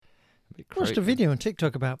I watched a video on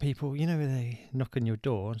TikTok about people, where they knock on your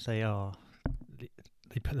door and say,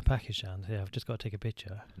 they put the package down and say, I've just got to take a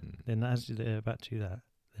picture. Then as they're about to do that,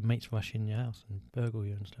 their mates rush in your house and burgle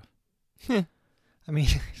you and stuff. I mean,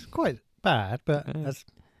 it's quite bad, but as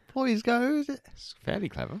employees go, is it? It's fairly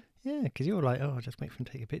clever. Yeah, because you're like, I'll just wait for them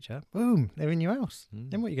to take a picture. Boom, they're in your house.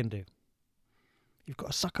 Then what are you going to do? You've got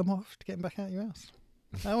to suck them off to get them back out of your house.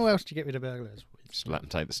 How else do you get rid of burglars? Just let them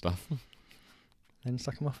take the stuff. Then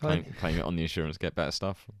suck them off. Claim it on the insurance, get better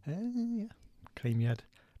stuff. Yeah. Claim you had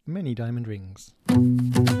many diamond rings.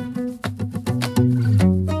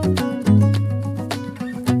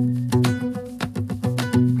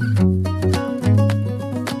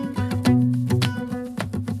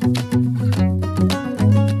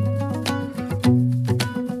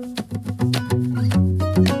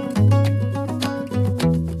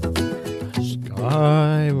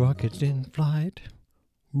 Skyrockets in flight.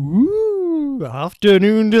 Ooh,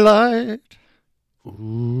 afternoon delight.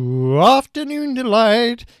 Ooh, afternoon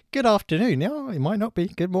delight. Good afternoon. No, it might not be.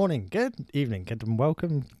 Good morning. Good evening. Good and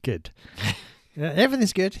welcome. Good.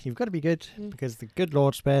 Everything's good. You've got to be good because the good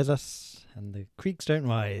Lord spares us and the creeks don't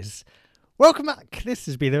rise. Welcome back. This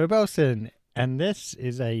is Be the Rebelson, and this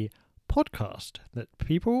is a podcast that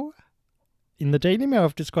people in the Daily Mail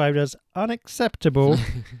have described as unacceptable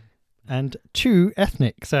and too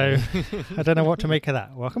ethnic. So I don't know what to make of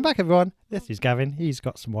that. Welcome back, everyone. This is Gavin. He's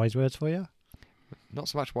got some wise words for you. Not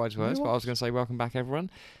so much wise words, but I was going to say welcome back, everyone.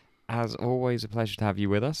 As always, a pleasure to have you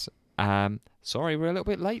with us. Sorry, we're a little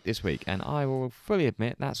bit late this week, and I will fully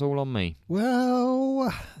admit that's all on me.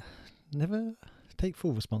 Well, never take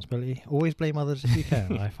full responsibility. Always blame others if you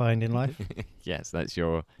can, I find in life. Yes, that's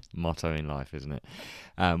your motto in life, isn't it?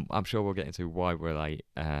 I'm sure we'll get into why we're late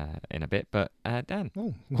in a bit, but Dan.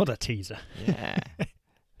 Oh, what a teaser. Yeah.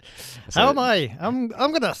 How am I? I'm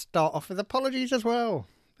going to start off with apologies as well.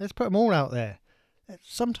 Let's put them all out there.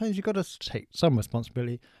 Sometimes you've got to take some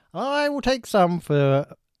responsibility. I will take some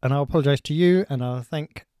and I'll apologise to you, and I'll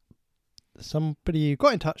thank somebody who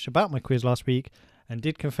got in touch about my quiz last week and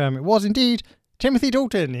did confirm it was indeed Timothy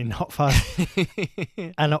Dalton in Hot Fuzz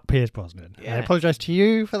and not Pierce Brosnan. Yeah. I apologise to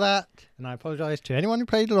you for that, and I apologise to anyone who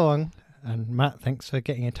played along. And Matt, thanks for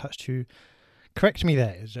getting in touch to correct me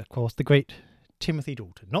there. It's, of course, the great Timothy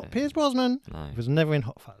Dalton, not Pierce Brosnan. No. It was never in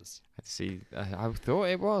Hot Fuzz. See, I thought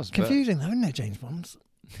it was. Confusing though, isn't it, James Bonds?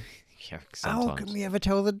 Yeah, sometimes. How can we ever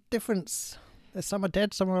tell the difference? Some are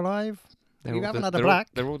dead, some are alive. You haven't had a they're black.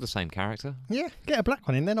 They're all the same character. Yeah, get a black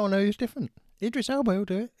one in, then I'll know who's different. Idris Elba will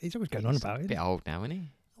do it. He's always going on about it. A bit old now, isn't he?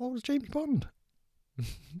 Old as James Bond.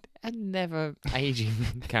 A never aging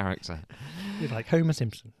character. You're like Homer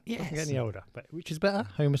Simpson. Yes. Doesn't get any older. But which is better,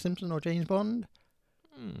 Homer Simpson or James Bond?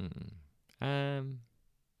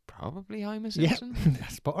 Probably Homer Simpson. Yeah,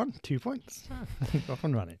 spot on. 2 points. Off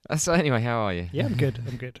and running. So anyway, how are you? Yeah, I'm good.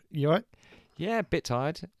 I'm good. You alright? Yeah, a bit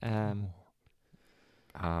tired.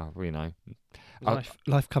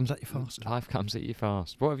 Life comes at you fast. Life comes at you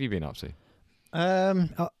fast. What have you been up to?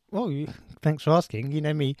 Thanks for asking. You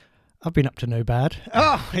know me. I've been up to no bad.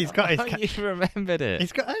 Oh, he's got his... You remembered it.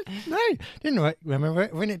 He's got... No, didn't remember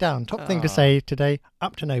it. Write it down. Top thing to say today.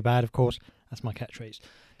 Up to no bad, of course. That's my catchphrase.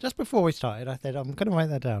 Just before we started, I said, I'm going to write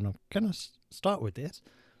that down. I'm going to start with this.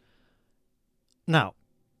 Now,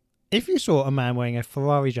 if you saw a man wearing a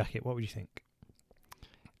Ferrari jacket, what would you think?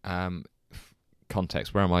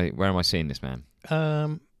 Context. Where am I seeing this man?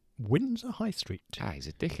 Windsor High Street. He's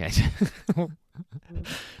a dickhead.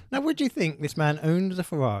 Now, would you think this man owns a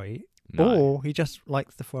Ferrari, or he just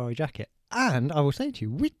likes the Ferrari jacket? And I will say to you,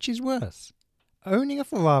 which is worse? Owning a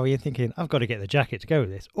Ferrari and thinking, I've got to get the jacket to go with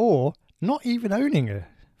this, or not even owning a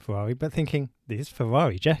Ferrari, but thinking, this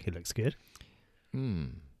Ferrari jacket looks good.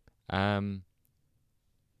 I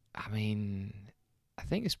mean, I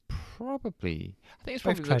think it's probably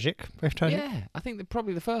both tragic. Yeah, I think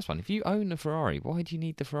probably the first one. If you own a Ferrari, why do you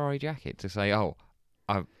need the Ferrari jacket to say,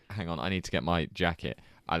 hang on, I need to get my jacket.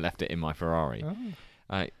 I left it in my Ferrari. Oh.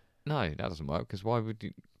 No, that doesn't work, because why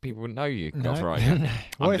would people know you got a Ferrari jacket?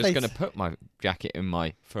 I'm just going to put my jacket in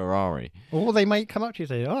my Ferrari. Or they might come up to you and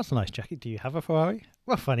say, that's a nice jacket. Do you have a Ferrari?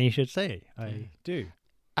 Well, funny you should say. I do.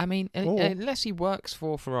 I mean, unless he works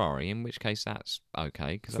for Ferrari, in which case that's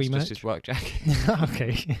okay, because that's just his work jacket.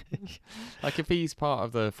 Okay. Like if he's part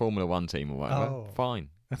of the Formula 1 team or whatever, fine.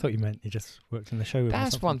 I thought you meant he just works in the showroom.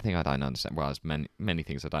 That's one thing I don't understand. Well, there's many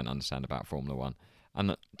things I don't understand about Formula 1.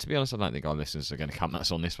 And to be honest, I don't think our listeners are going to come at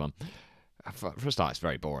us on this one. For a start, it's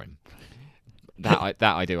very boring. That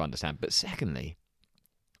I do understand. But secondly,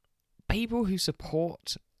 people who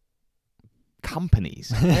support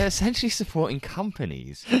companies, they're essentially supporting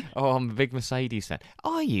companies. Oh, I'm a big Mercedes fan.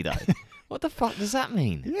 Are you, though? What the fuck does that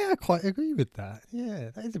mean? Yeah, I quite agree with that.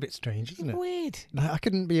 Yeah, that is a bit strange, isn't it? Weird. Like, I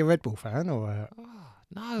couldn't be a Red Bull fan or a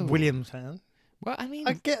No. Williams fan. Well, I mean,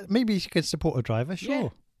 I get maybe you could support a driver,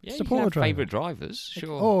 sure. yeah, support you a have driver. favourite drivers,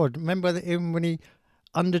 sure. Or remember him when he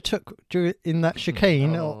undertook in that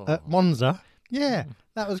chicane at Monza? Yeah,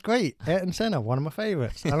 that was great. Ayrton Senna, one of my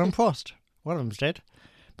favourites. Alan Prost, one of them's dead.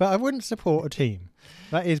 But I wouldn't support a team.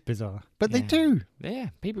 That is bizarre. But they Yeah. do. Yeah,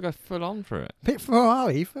 people go full on for it. Pit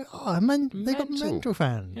Ferrari, they got Mental. mental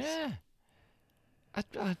fans. Yeah.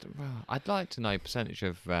 I'd like to know percentage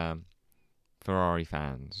of Ferrari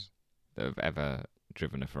fans that have ever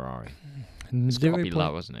driven a Ferrari. It's got to be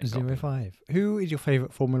low, isn't it? 0.05. Who is your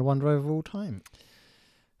favourite Formula One driver of all time?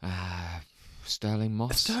 Sterling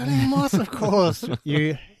Moss. Sterling Moss, of course.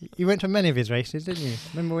 You went to many of his races, didn't you?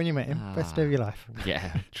 Remember when you met him? Best day of your life.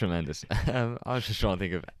 Yeah, tremendous. I was just trying to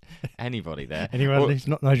think of anybody there. Anyone who's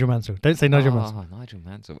not Nigel Mansell. Don't say Nigel Mansell. Oh, Nigel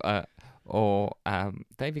Mansell. Or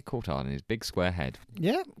David Coulthard and his big square head.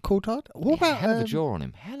 Yeah, Coulthard. What about hell of a jaw on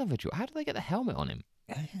him? Hell of a jaw. How do they get the helmet on him?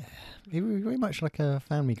 He was very much like a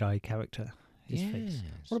Family Guy character. His face.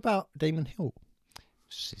 What about Damon Hill?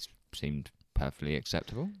 Seemed perfectly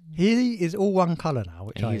acceptable. He is all one colour now,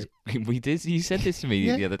 which You said this to me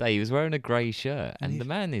Yeah. the other day. He was wearing a grey shirt, and the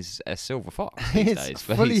man is a silver fox these he's days.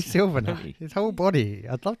 fully silver now. His whole body.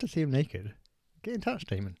 I'd love to see him naked. Get in touch,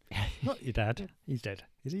 Damon. Not your dad. He's dead.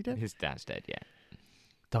 Is he dead? His dad's dead, yeah.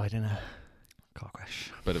 Died in a car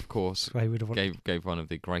crash. But of course, Ray would have gave one of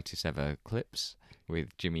the greatest ever clips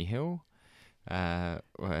with Jimmy Hill, where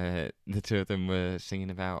the two of them were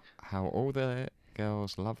singing about how all the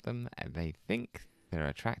girls love them and they think they're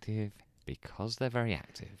attractive because they're very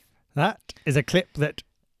active. That is a clip that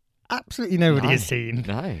absolutely nobody has seen.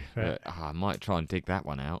 No, but I might try and dig that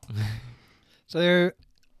one out. So,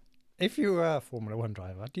 if you were a Formula One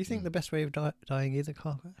driver, do you think the best way of dying is a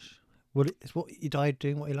car crash? Is what you died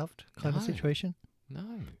doing what you loved kind of situation?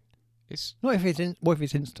 No, it's not if it's what if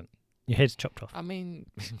it's instant. Your head's chopped off. I mean,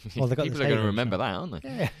 well, people are going to remember that, aren't they?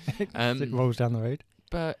 Yeah, it rolls down the road.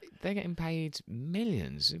 But they're getting paid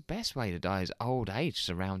millions. The best way to die is old age,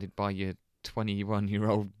 surrounded by your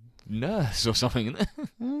 21-year-old nurse or something, isn't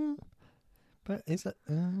it? But is that?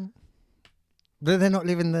 They're not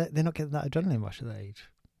living. They're not getting that adrenaline rush at that age.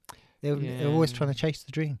 They're always trying to chase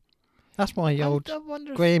the dream. That's why old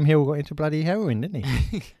Graham Hill got into bloody heroin, didn't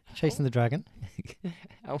he? Chasing the dragon.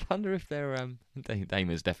 I wonder if they're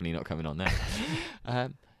Damon's definitely not coming on now.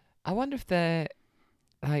 I wonder if they're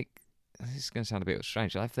like, this is going to sound a bit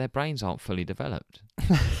strange, like if their brains aren't fully developed.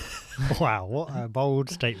 Wow, what a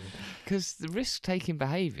bold statement. Because the risk-taking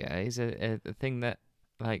behaviour is a thing that,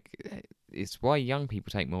 like, it's why young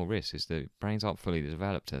people take more risks, is the brains aren't fully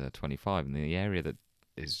developed till they're 25, and the area that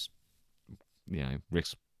is,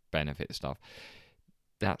 risk-benefit stuff,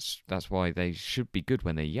 that's why they should be good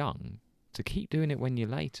when they're young. To keep doing it when you're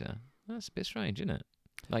later, that's a bit strange, isn't it?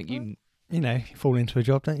 Like, you fall into a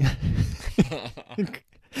job, don't you?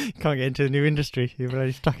 Can't get into a new industry. You're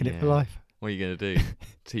already stuck in it for life. What are you going to do?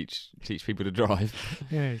 Teach people to drive?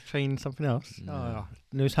 Yeah, train something else. No.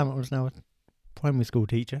 Lewis Hamilton's now a primary school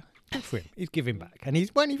teacher. Good for him. He's giving back. And he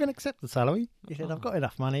won't even accept the salary. He said, I've got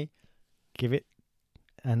enough money. Give it.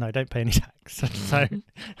 And I don't pay any tax. So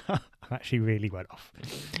I'm actually really well off.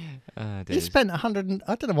 He spent 100.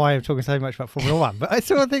 I don't know why I'm talking so much about Formula One, but I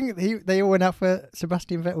saw a thing. They all went out for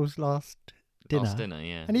Sebastian Vettel's last dinner.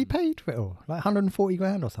 Yeah. And he paid for it all, like 140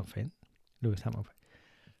 grand or something. Lewis Hamilton.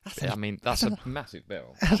 That's a massive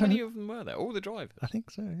bill. How many of them were there? All the drivers? I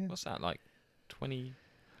think so, yeah. What's that, like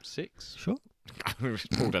 26? Sure. I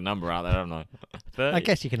pulled a number out there, haven't I? 30? I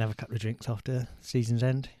guess you can have a couple of drinks after season's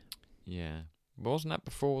end. Yeah. Wasn't that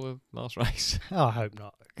before the last race? Oh, I hope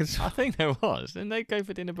not. Cause I think there was. Didn't they go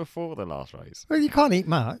for dinner before the last race? Well, you can't eat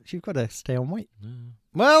much. You've got to stay on weight. No.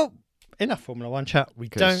 Well, enough Formula One chat. We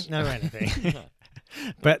don't know anything.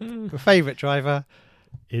 But the favourite driver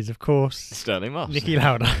is, of course, Sterling Moss. Niki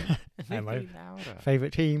Lauda. And my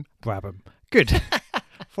favourite team, Brabham. Good.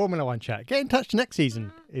 Formula One chat. Get in touch next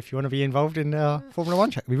season if you want to be involved in Formula One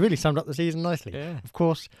chat. We really summed up the season nicely. Yeah. Of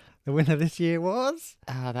course, the winner this year was...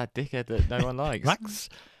 that dickhead that no one likes. Max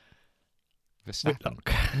Verstappen.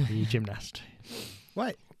 Whitlock, the gymnast.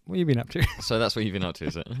 Right, what have you been up to? So that's what you've been up to,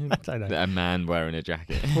 is it? I don't know. A man wearing a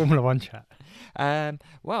jacket. Formula One chat.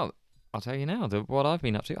 Well, I'll tell you now, what I've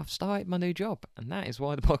been up to, I've started my new job, and that is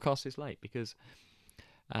why the podcast is late, because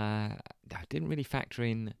I didn't really factor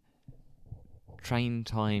in train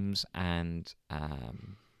times and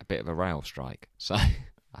a bit of a rail strike. So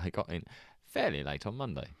I got in fairly late on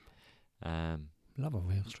Monday. Love a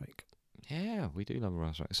rail strike. Yeah, we do love a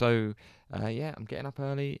rail strike. So, I'm getting up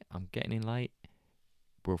early, I'm getting in late,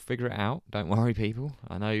 we'll figure it out. Don't worry, people.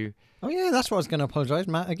 I know. Oh yeah, that's what I was going to apologise,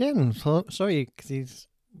 Matt. Again, sorry, because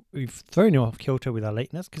we've thrown him off kilter with our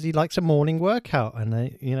lateness because he likes a morning workout, and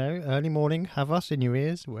early morning, have us in your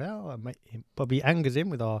ears. Well, it probably angers him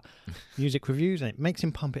with our music reviews, and it makes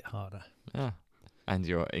him pump it harder. Ah, and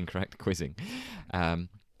your incorrect quizzing.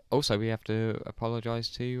 Also, we have to apologise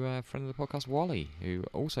to a friend of the podcast, Wally, who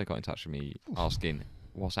also got in touch with me asking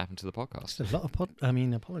what's happened to the podcast. It's a lot of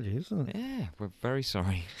apologies, isn't it? Yeah, we're very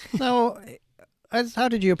sorry. So, how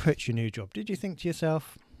did you approach your new job? Did you think to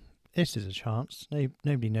yourself, this is a chance,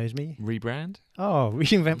 nobody knows me? Rebrand? Oh,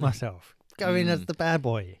 reinvent myself. Go in as the bad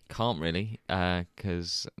boy. Can't really,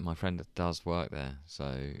 because my friend does work there,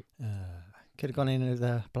 so... Could have gone in as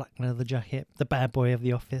a black leather jacket, the bad boy of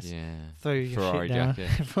the office. Yeah. Throw your Ferrari shit down.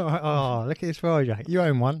 jacket. Oh, look at this Ferrari jacket. You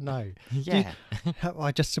own one? No. Yeah.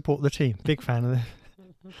 I just support the team. Big fan of the...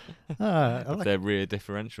 I like Their rear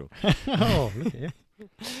differential. Oh, look at you.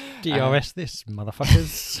 DRS this,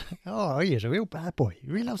 motherfuckers. Oh, he is a real bad boy.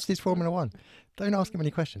 He really loves this Formula One. Don't ask him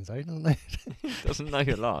any questions, though. He doesn't know. Doesn't know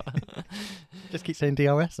a lot. Just keep saying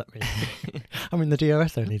DRS at me. I mean, the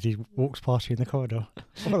DRS only as he walks past you in the corridor.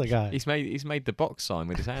 What a guy. He's made the box sign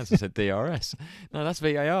with his hands and said DRS. No, that's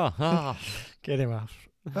VAR. Ah. Get him off.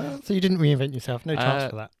 So you didn't reinvent yourself? No chance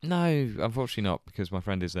for that? No, unfortunately not, because my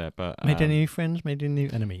friend is there. But Made any new friends? Made any new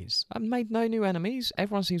enemies? I've made no new enemies.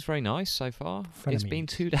 Everyone seems very nice so far. It's been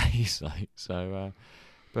 2 days, though. So,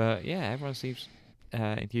 but yeah, everyone seems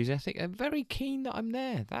enthusiastic and very keen that I'm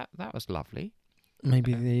there. That was lovely.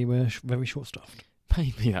 Maybe they were very short-staffed.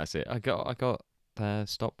 Maybe that's it. I got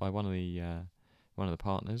stopped by one of the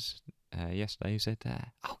partners yesterday who said,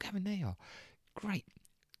 "Oh, Gavin, there you are. Great.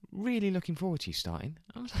 Really looking forward to you starting."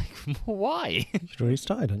 I was like, "Why?" You'd already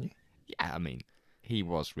started, hadn't you? Yeah, I mean, he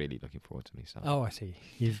was really looking forward to me starting. Oh, I see.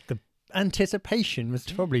 The anticipation was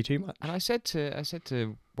probably too much. And I said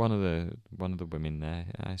to one of the women there,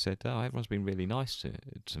 I said, "Oh, everyone's been really nice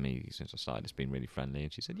to me since I started. It's been really friendly."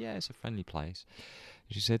 And she said, "Yeah, it's a friendly place."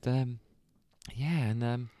 And she said, "Yeah,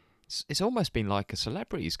 and it's almost been like a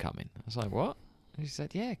celebrity's coming." I was like, "What?" And she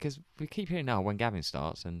said, "Yeah, because we keep hearing now when Gavin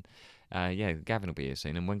starts, and Gavin will be here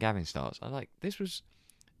soon. And when Gavin starts, I'm like, this was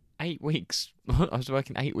 8 weeks. I was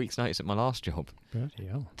working 8 weeks' notice at my last job. Bloody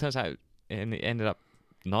hell. Turns out, and it ended up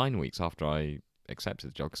 9 weeks after I accepted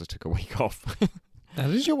the job because I took a week off." That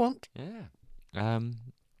is your want. Yeah.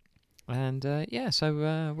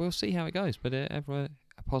 So we'll see how it goes, but a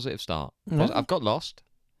positive start. I've got lost.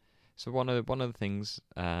 So one of the things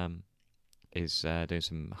is doing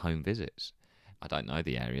some home visits. I don't know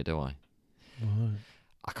the area, do I? Right.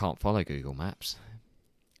 I can't follow Google Maps.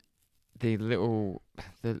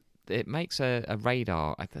 It makes a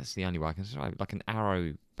radar. That's the only way I can describe it, like an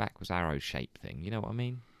backwards arrow shape thing. You know what I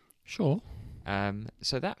mean? Sure.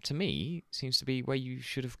 So that to me seems to be where you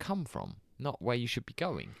should have come from, not where you should be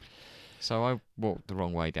going. So I walked the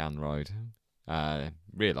wrong way down the road.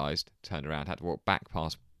 Realised, turned around, had to walk back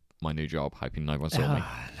past my new job, hoping no one saw me.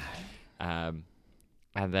 No.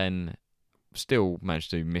 And then still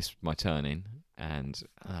managed to miss my turning, and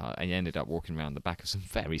I ended up walking around the back of some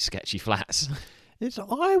very sketchy flats.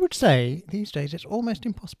 I would say these days it's almost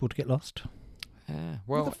impossible to get lost.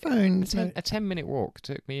 Well, with a phone, a 10-minute walk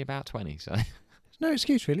took me about 20, so... There's no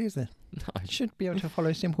excuse, really, is there? No. You should be able to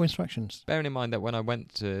follow simple instructions. Bearing in mind that when I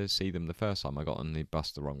went to see them the first time, I got on the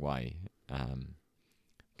bus the wrong way,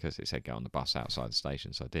 because it said go on the bus outside the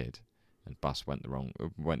station, so I did. And bus went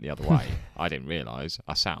the other way. I didn't realise.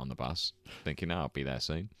 I sat on the bus, thinking, I'll be there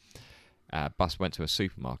soon. Bus went to a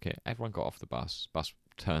supermarket. Everyone got off the bus. Bus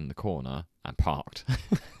turned the corner and parked.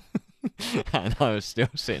 And I was still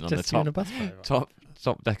sitting on the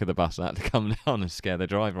top deck of the bus. I had to come down and scare the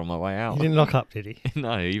driver on my way out. He didn't lock up, did he?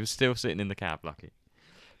 No, he was still sitting in the cab, lucky.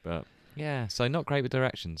 But yeah, so not great with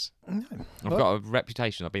directions. No. I've got a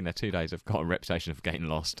reputation. I've been there 2 days. I've got a reputation of getting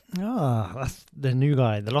lost. Ah, that's the new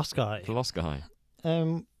guy, the lost guy. The lost guy.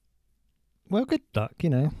 Well, good luck,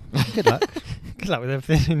 Good luck. Good luck with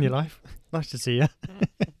everything in your life. Nice to see you.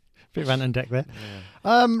 Bit random deck there.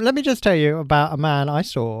 Yeah. Let me just tell you about a man I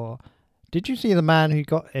saw. Did you see the man who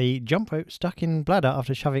got a jump rope stuck in bladder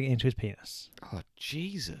after shoving it into his penis? Oh,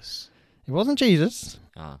 Jesus. It wasn't Jesus.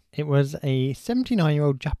 Ah. It was a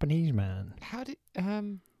 79-year-old Japanese man. How did...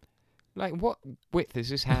 what width is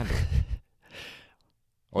this handle?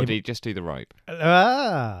 Or did he just do the rope?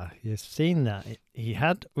 You've seen that. He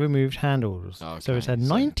had removed handles. Okay, so it's a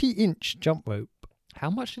 90-inch jump rope. How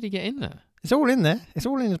much did he get in there? It's all in there. It's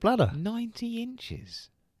all in his bladder. 90 inches?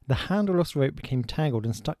 The handleless rope became tangled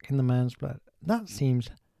and stuck in the man's bladder. That seems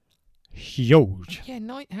huge. Yeah,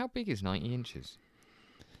 how big is 90 inches?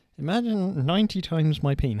 Imagine 90 times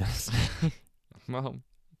my penis. Well,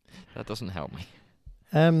 That doesn't help me.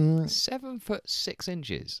 7 foot 6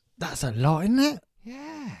 inches. That's a lot, isn't it?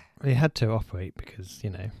 Yeah. He had to operate because,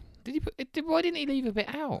 Did he why didn't he leave a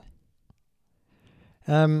bit out?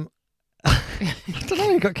 I don't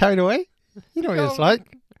know, he got carried away. You know what it's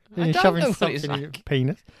like. I You're don't shoving know what something it's in your like.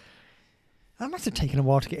 penis. That must have taken a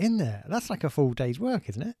while to get in there. That's like a full day's work,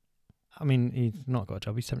 isn't it? I mean, he's not got a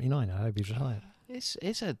job. He's 79. I hope he's retired. It's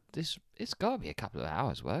got to be a couple of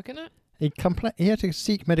hours work, isn't it? He had to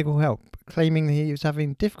seek medical help, claiming that he was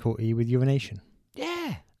having difficulty with urination.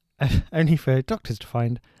 Yeah. Only for doctors to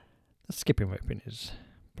find a skipping rope in his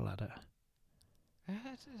bladder.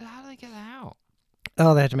 How do they get that out?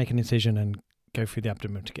 Oh, they had to make an incision and go through the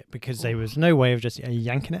abdomen to get, because there was no way of just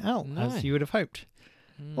yanking it out, No. as you would have hoped.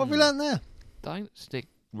 What have we learned there? Don't stick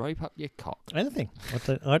rope up your cock. Anything,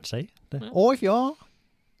 I'd say. Or if you are,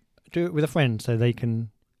 do it with a friend so they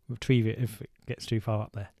can retrieve it if it gets too far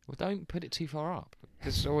up there. Well, don't put it too far up.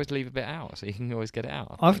 Just always leave a bit out so you can always get it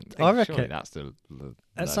out. I Surely reckon that's the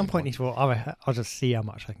at some point he thought, I'll just see how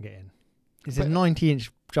much I can get in. It's a But-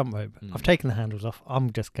 90-inch jump rope. Mm. I've taken the handles off.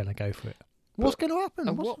 I'm just going to go for it. What's going to happen?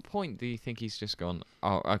 At what point do you think he's just gone,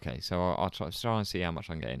 oh, okay, so I'll try and see how much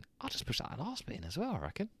I'm getting. I'll just push that last bit in as well, I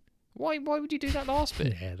reckon. Why would you do that last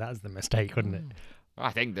bit? Yeah, that's the mistake, wasn't it?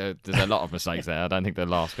 I think there's a lot of mistakes there. I don't think the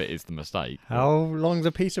last bit is the mistake. How long's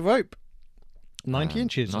a piece of rope? 90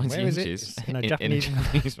 inches. 90 Where is inches. it? It's in a in a Japanese.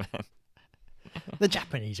 Japanese man. The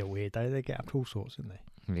Japanese are weird, though. They get up to all sorts, don't they?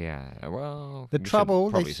 Yeah, well... The we trouble,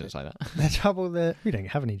 they probably s- shouldn't say that. The trouble that we don't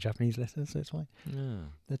have any Japanese listeners, so it's fine. Yeah.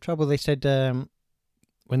 The trouble, they said,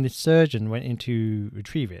 when the surgeon went in to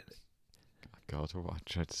retrieve it, God, what I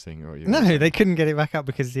tried to sing. Or you no, they couldn't get it back up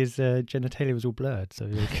because his genitalia was all blurred. So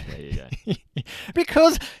There you go.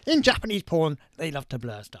 because in Japanese porn, they love to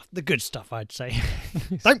blur stuff. The good stuff, I'd say.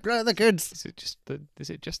 Don't blur the goods. Is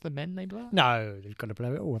it just the men they blur? No, they've got to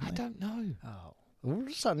blur it all, I haven't they? don't know. Oh. All of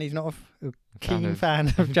a sudden, he's not a Fan keen of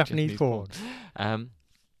fan of Japanese porn.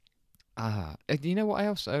 You know what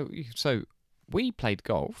else? So we played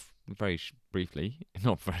golf briefly.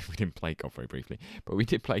 Not very. We didn't play golf very briefly, but we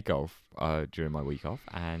did play golf during my week off,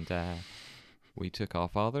 and we took our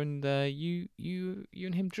father, and you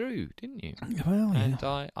and him drew, didn't you? Well, yeah.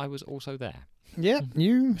 And I was also there. Yeah,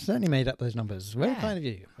 you certainly made up those numbers. Very Yeah. kind of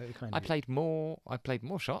you. Very kind I of you. played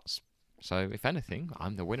more shots. So if anything,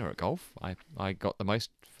 I'm the winner at golf. I got the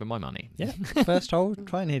most for my money. Yeah, first hole,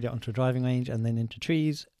 try and hit it onto a driving range and then into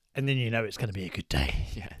trees, and then you know it's going to be a good day.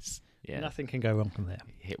 Yes. Yeah. Nothing can go wrong from there.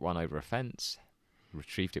 Hit one over a fence,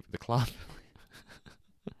 retrieved it with the club.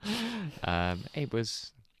 It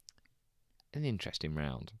was an interesting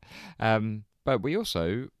round, but we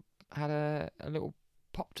also had a little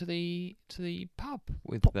pop to the pub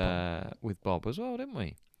with Bob as well, didn't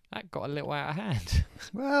we? That got a little out of hand.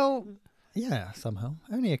 Well, yeah, somehow.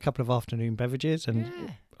 Only a couple of afternoon beverages, and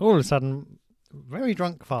Yeah. all of a sudden, very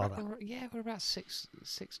drunk father. We're about six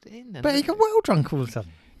in. And But he got well drunk all of a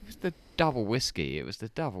sudden. It was the double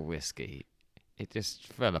whiskey. It just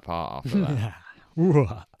fell apart after that. Ooh.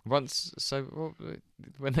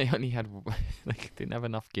 When they only had, they didn't have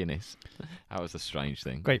enough Guinness. That was a strange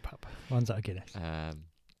thing. Great pub. One's out of Guinness.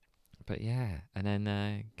 But yeah, and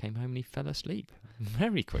then came home and he fell asleep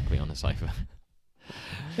very quickly on the sofa.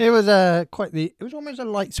 It was it was almost a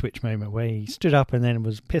light switch moment where he stood up and then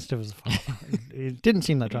was pissed off as fuck. It didn't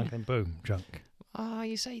seem that drunk, then boom, drunk. Oh,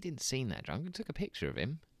 you say he didn't seem that drunk. I took a picture of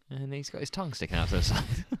him, and he's got his tongue sticking out to the side.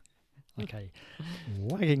 Okay.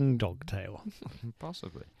 Wagging dog tail.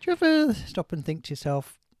 Possibly. Do you ever stop and think to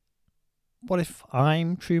yourself, what if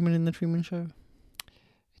I'm Truman in the Truman Show?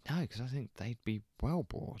 No, because I think they'd be well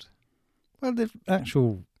bored. Well, the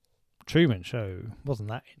actual Truman Show wasn't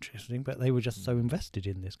that interesting, but they were just so invested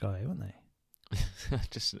in this guy, weren't they?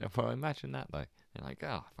 Imagine that though. They're like,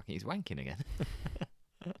 oh, fucking, he's wanking again.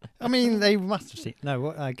 I mean, they must have seen.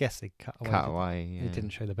 No, I guess they cut away. Cut away. They Yeah.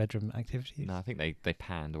 didn't show the bedroom activities. No, I think they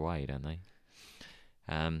panned away, don't they?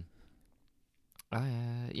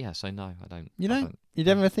 Yeah. So no, I don't. You I don't? don't- You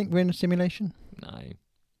never think we're in a simulation? No,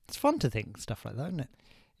 It's fun to think stuff like that, isn't it?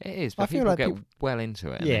 it is. I But feel people like get peop- well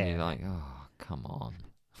into it, and then Yeah. you're like, oh, come on.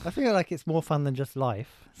 I feel like it's more fun than just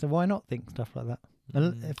life. So why not think stuff like that?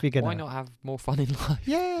 And if you're gonna, Why not have more fun in life?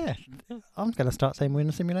 Yeah, I'm gonna start saying we're in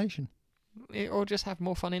a simulation. Or just have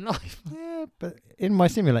more fun in life? Yeah, but in my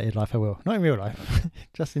simulated life, I will. Not in real life.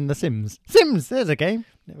 Just in The Sims. Sims. There's a game.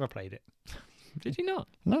 Never played it. Did you not?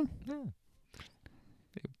 No. No.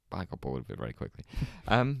 I got bored of it very quickly.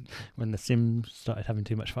 When The Sims started having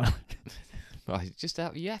too much fun. But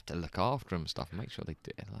you have to look after them and stuff and make sure they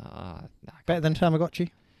do. Better than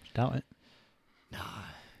Tamagotchi? Doubt it. No.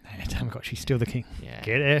 Tamagotchi's still the king. Yeah,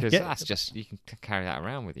 Get it, because get that's just you can carry that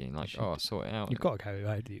around with you. And like, should. oh, sort it out. You've got to carry it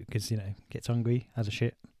around with you because, gets hungry, has a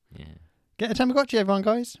shit. Yeah, Get a Tamagotchi, everyone,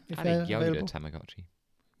 guys. If I they're need Yoda available. Tamagotchi.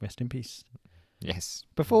 Rest in peace. Yes.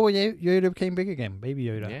 Before Yoda became big again, baby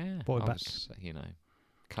Yoda. Yeah, brought him I back. was,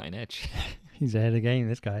 cutting edge. He's ahead of the game,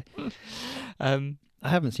 this guy. um, I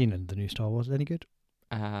haven't seen the new Star Wars. Any good?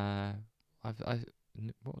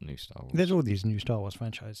 What new Star Wars? There's all these new Star Wars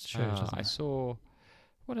franchise shows. isn't I there? saw.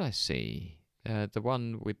 What did I see? The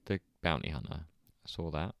one with the bounty hunter. I saw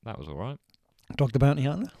that. That was all right. Dog the Bounty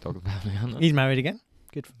Hunter. Dog the bounty hunter. He's married again.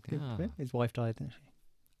 Good for Ah. him. His wife died, didn't she?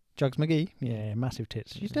 Jugs McGee. Yeah, massive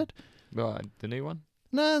tits. She's dead. Well, the new one.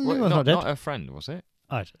 No, the Well, new one's not dead. Not her friend, was it?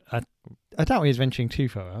 I doubt he was venturing too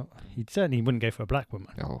far out. He certainly wouldn't go for a black woman.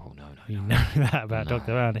 Oh no, You no. know that about Dog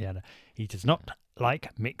the Bounty Hunter. He does not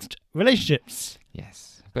like mixed relationships.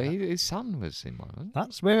 Yes, but his son was in one. Wasn't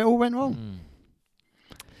That's where it all went wrong. Mm.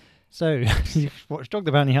 So, you've watched Dog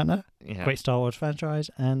the Bounty Hunter, Yeah, great Star Wars franchise,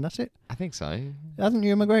 and that's it. I think so. Hasn't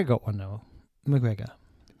Ewan McGregor got one though? McGregor.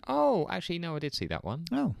 Oh, actually, no, I did see that one.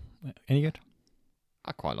 Oh, any good?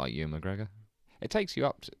 I quite like Ewan McGregor. It takes you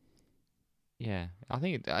up to... Yeah, I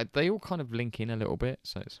think they all kind of link in a little bit,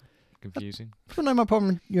 so it's confusing. I know my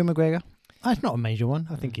problem with Ewan McGregor. It's not a major one.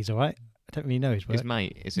 I think he's all right. I don't really know his work. His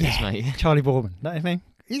mate, is it his mate? Charlie Boorman, that his name?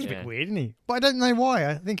 He's a Yeah. bit weird, isn't he? But I don't know why.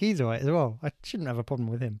 I think he's all right as well. I shouldn't have a problem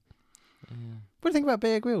with him. Yeah. What do you think about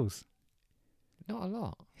Bear Grylls? Not a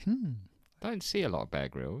lot. Hmm. Don't see a lot of Bear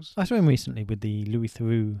Grylls. I saw him recently with the Louis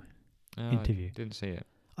Theroux Oh, interview. I didn't see it.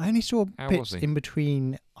 I only saw How bits was he? in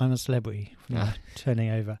between I'm a Celebrity from Ah. turning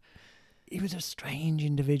over. He was a strange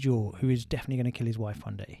individual who is definitely going to kill his wife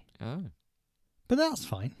one day. Oh, But that's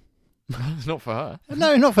fine. it's not for her.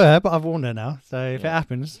 No, not for her, but I've warned her now. So if it Yeah.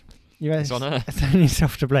 happens, It's on her. it's only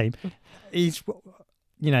yourself to blame. He's,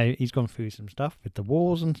 he's gone through some stuff with the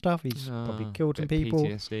wars and stuff. He's probably killed some bit people.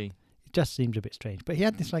 PTSD. It just seems a bit strange. But he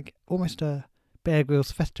had this almost a Bear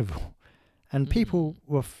Grylls festival, and people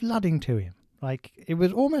were flooding to him. It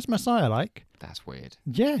was almost Messiah-like. That's weird.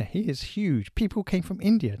 Yeah, he is huge. People came from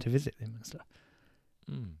India to visit him and stuff.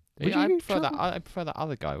 Mm. Would Yeah, I you prefer that. travel? I prefer that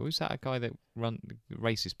other guy. Who's that guy that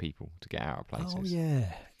races people to get out of places? Oh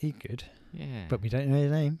yeah, he good. Yeah. But we don't know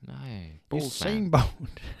his name. no, bald Usain man. Bolt.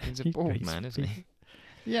 He's a He bald races man, isn't he? people.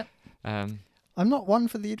 Yeah. Um, I'm not one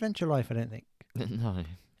for the adventure life, I don't think. no.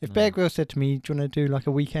 If No. Bear Grylls said to me, do you want to do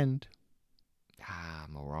a weekend?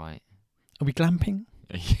 I'm all right. Are we glamping?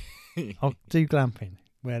 I'll do glamping.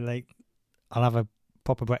 Where I'll have a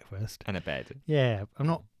proper breakfast. And a bed, Yeah, I'm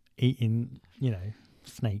not eating,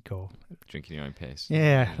 snake or... drinking your own piss.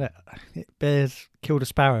 Yeah, Bear's killed a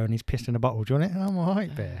sparrow and he's pissed in a bottle. Do you want it? I'm all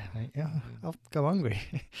right, Bear. Yeah, I'll go hungry.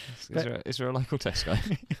 Is there a local Tesco?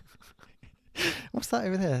 What's that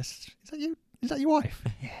over there? Is that you? Is that your wife?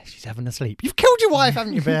 Yeah, she's having a sleep. You've killed your wife,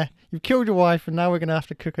 haven't you, Bear? You've killed your wife, and now we're going to have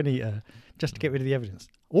to cook and eat her just to get rid of the evidence.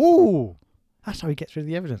 Oh, that's how he gets rid of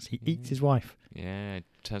the evidence. He eats his wife. Yeah,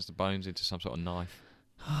 turns the bones into some sort of knife.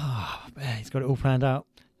 Ah, Bear, he's got it all planned out.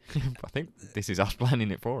 I think this is us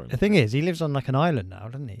planning it for The him. thing is, he lives on an island now,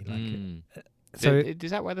 doesn't he? So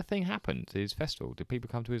Is that where the thing happened? His festival? Did people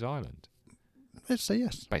come to his island? let's say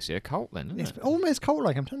yes. Basically a cult then, isn't It's it? almost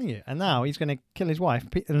cult-like, I'm telling you. And now he's going to kill his wife,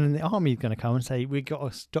 and then the army's going to come and say, "We got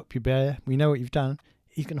to stop you, Bear. We know what you've done."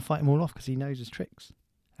 He's going to fight them all off because he knows his tricks.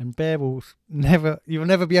 And Bear will you'll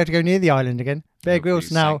never be able to go near the island again. Bear It'll be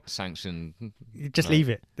Grylls now, sanctioned. you just no. leave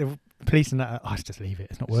it. The police and that, just leave it.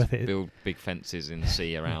 It's not worth it. Build big fences in the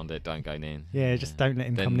sea around it. Don't go near. Yeah, just don't let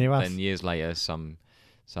him Then, come near us. then years later, some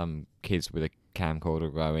kids with a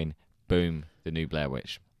camcorder go in. Boom! The new Blair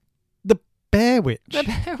Witch. Bear Witch. The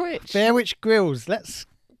Blair Witch. Bear Witch grills. Let's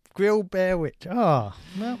grill Bear Witch. Well,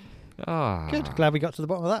 Ah, good. Glad we got to the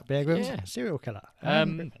bottom of that, Bear Grylls. Yeah. Serial killer.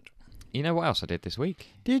 You know what else I did this week?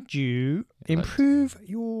 Did you improve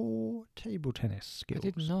your table tennis skills? I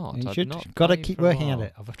did not. You I've should. not Got to played keep for a working at while.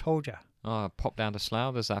 it. I've told you. Oh, pop down to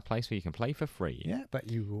Slough. There's that place where you can play for free. Yeah,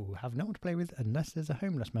 but you will have no one to play with unless there's a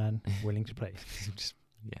homeless man willing to play.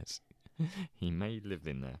 Yes, he may live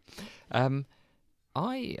in there.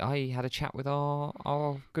 I had a chat with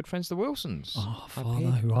our good friends the Wilsons. Oh, I Father,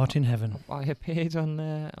 appeared- who art in heaven. I appeared on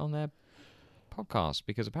their podcast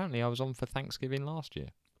because apparently I was on for Thanksgiving last year.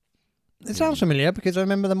 It sounds familiar because I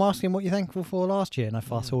remember them asking what you're thankful for last year, and I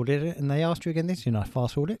fast forwarded it, and they asked you again this year, and I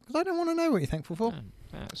fast forwarded it because I don't want to know what you're thankful for.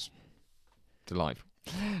 That's delightful.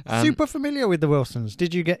 Super familiar with the Wilsons.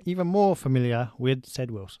 Did you get even more familiar with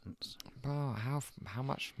said Wilsons? Oh, how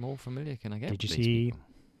much more familiar can I get? Did you with these see people?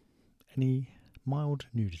 any mild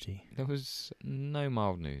nudity? There was no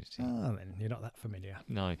mild nudity. Oh, then you're not that familiar.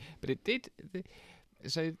 No, but it did.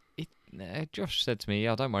 So Josh said to me,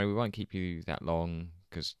 "Oh, don't worry, we won't keep you that long."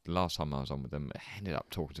 Because the last time I was on with them, I ended up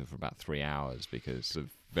talking to them for about 3 hours because of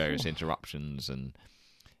various interruptions and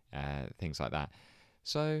things like that.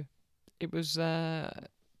 So it was.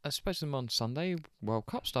 I spoke to them on Sunday. World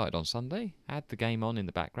Cup started on Sunday. I had the game on in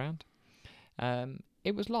the background.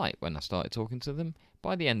 It was light when I started talking to them.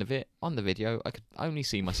 By the end of it, on the video, I could only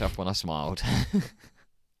see myself when I smiled.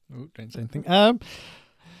 Oh, don't say anything.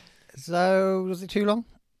 So was it too long?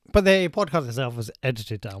 But the podcast itself was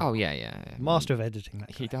edited down. Oh yeah. Master of editing.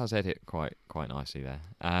 That He guy. does edit quite nicely there.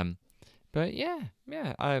 But yeah.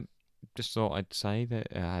 I just thought I'd say that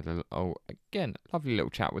I had again, lovely little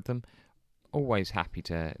chat with them. Always happy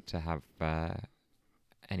to have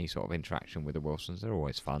any sort of interaction with the Wilsons. They're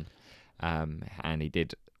always fun. And he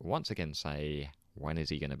did once again say, when is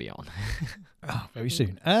he going to be on? Oh, very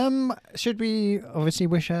soon. Should we obviously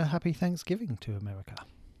wish a happy Thanksgiving to America?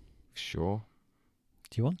 Sure.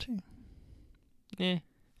 Do you want to? Yeah.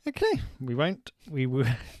 Okay, we won't. We will.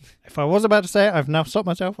 If I was about to say it, I've now stopped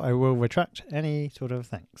myself. I will retract any sort of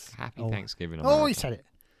thanks. Happy Oh. Thanksgiving, Oh, America. he said it.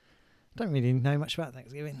 Don't really know much about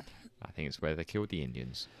Thanksgiving. I think it's where they killed the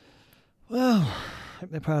Indians. Well, hope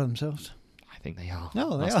they're proud of themselves. I think they are.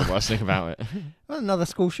 No, they That's are. the worst thing about it. Well, another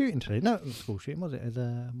school shooting today. No, it was a school shooting, was it? It was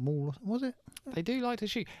a mall, was it? They do like to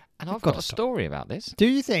shoot. And I've Gotta got a stop. story about this Do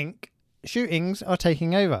you think shootings are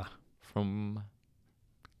taking over? from...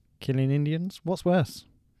 Killing Indians? What's worse?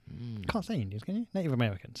 Mm, Can't say Indians, can you? Native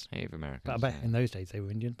Americans. Native Americans. But I bet yeah. in those days they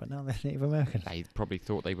were Indians, but now they're Native Americans. They probably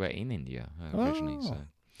thought they were in India originally. Oh.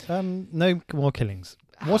 So No more killings.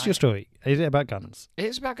 What's your story? Is it about guns?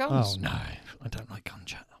 It's about guns. Oh no, I don't like gun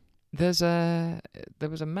chat. There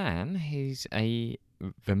was a man. He's a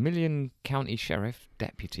Vermilion County Sheriff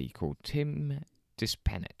deputy called Tim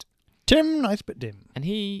Dispennett, Tim, nice but dim. and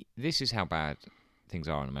this is how bad things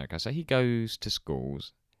are in America. So he goes to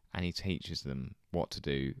schools and he teaches them what to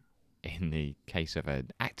do in the case of an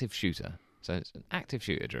active shooter. So it's an active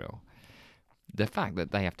shooter drill. The fact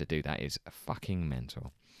that they have to do that is fucking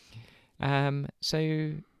mental.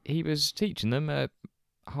 So he was teaching them at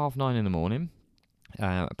 9:30 in the morning.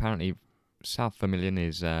 Apparently, South Vermilion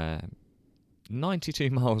is 92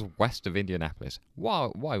 miles west of Indianapolis.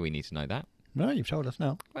 Why we need to know that? No, you've told us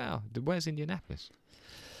now. Well, where's Indianapolis?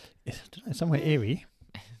 I don't know, somewhere eerie.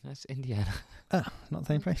 That's Indiana. Not the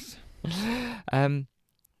same place.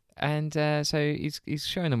 So he's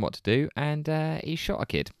showing them what to do, and he shot a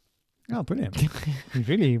kid. Oh, brilliant. You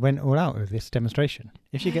really went all out with this demonstration.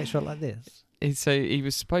 If you get shot like this. So he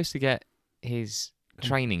was supposed to get his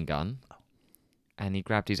training gun, and he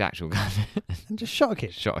grabbed his actual gun, And just shot a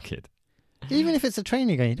kid. shot a kid. Even if it's a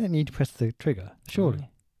training gun, you don't need to press the trigger, surely.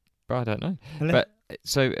 But I don't know. Unless- But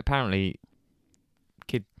so apparently,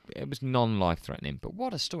 it was non-life threatening. But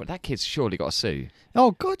what a story! That kid's surely got to sue.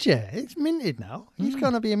 Oh, God, yeah. It's minted now. He's Mm.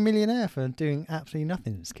 going to be a millionaire for doing absolutely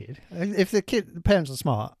nothing, this kid. If the parents are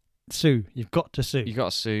smart, sue. You've got to sue. You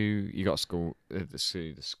got to sue. You got to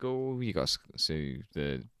sue the school. You got to sue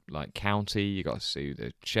the county. You got to sue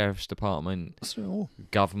the sheriff's department, So,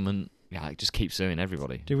 government. Yeah, just keep suing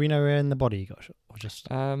everybody. do we know where in the body he got shot? Or just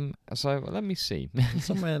So let me see.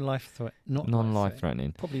 somewhere life threat, not Non-life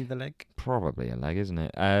threatening. Probably the leg. Probably a leg, isn't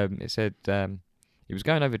it? It said he was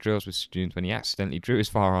going over drills with students when he accidentally drew his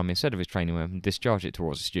firearm instead of his training weapon and discharged it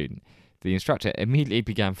towards a student. The instructor immediately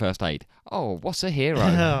began first aid. Oh, what's a hero?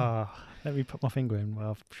 Let me put my finger in where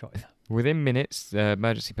I've shot you. Within minutes,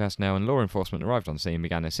 emergency personnel and law enforcement arrived on scene and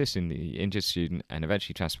began assisting the injured student and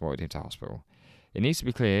eventually transported him to hospital. It needs to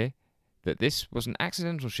be clear that this was an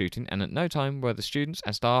accidental shooting and at no time were the students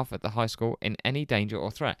and staff at the high school in any danger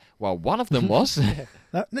or threat. Well, one of them was.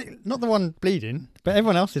 Not the one bleeding, but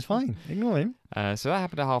everyone else is fine. Ignore him. So that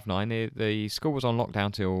happened at 9:30. The school was on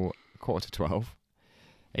lockdown till 11:45.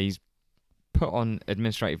 He's put on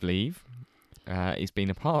administrative leave. He's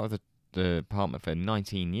been a part of the department for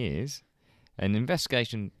 19 years. An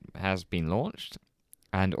investigation has been launched,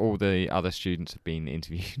 and all the other students have been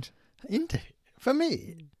interviewed. For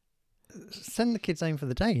me, send the kids home for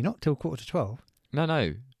the day, not till 11:45.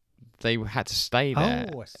 No, they had to stay there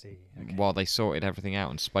Oh, I see. Okay. while they sorted everything out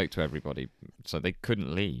and spoke to everybody, so they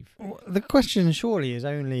couldn't leave. Well, the question surely is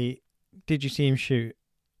only, did you see him shoot?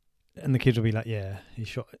 And the kids will be like, yeah, he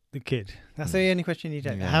shot the kid. That's the only question you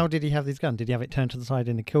don't. Yeah. How did he have his gun? Did he have it turned to the side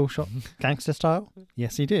in a kill shot, gangster style?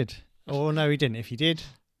 Yes, he did. Or no, he didn't. If he did,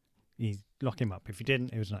 you lock him up. If he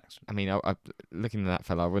didn't, it was an accident. I mean, I looking at that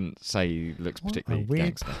fella, I wouldn't say he looks What a particularly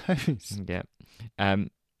weird gangster. pose. Yeah,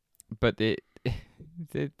 but the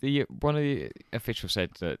one of the officials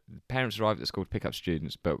said that parents arrived at the school to pick up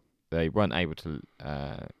students, but they weren't able to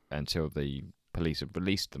until the police had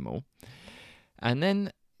released them all. And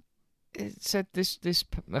then it said this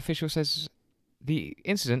official says the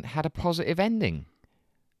incident had a positive ending.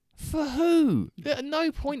 For who? At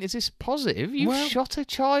no point is this positive. You've shot a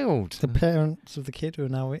child. The parents of the kid who are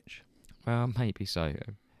now rich. Well, maybe so.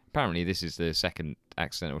 Apparently, this is the second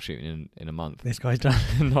accidental shooting in a month. This guy's done.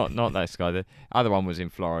 not this guy. The other one was in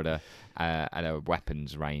Florida at a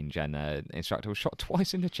weapons range, and the instructor was shot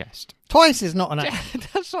twice in the chest. Twice is not an accident.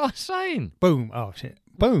 That's what I'm saying. Boom. Oh, shit.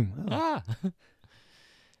 Boom. Oh.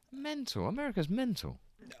 Mental. America's mental.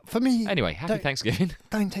 For me... Anyway, happy Thanksgiving.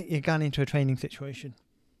 Don't take your gun into a training situation.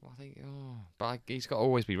 Well, but he's got to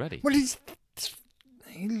always be ready. Well, he's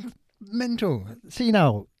mental. See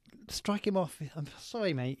now, strike him off. I'm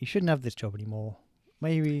sorry, mate. You shouldn't have this job anymore.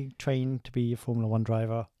 Maybe train to be a Formula 1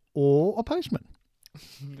 driver or a postman.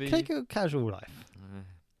 Take a casual life.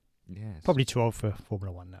 Yes. Probably too old for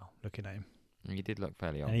Formula 1 now, looking at him. He did look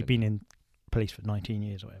fairly old. And he'd been in police for 19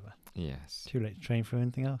 years or whatever. Yes. Too late to train for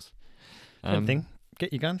anything else. Anything.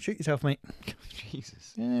 Get your gun, shoot yourself, mate.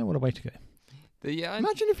 Jesus. Yeah, what a way to go. Yeah,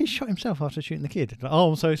 imagine if he shot himself after shooting the kid. Like, oh,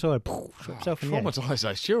 I'm so sorry. Shot himself in the head. Traumatise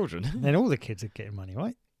those children. Then all the kids are getting money,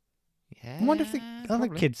 right? Yeah. I wonder if the other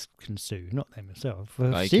kids can sue, not them themselves,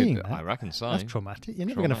 for seeing that. I reckon so. That's traumatic. You're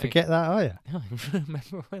never going to forget that, are you? I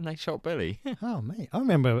remember when they shot Billy. Oh, mate. I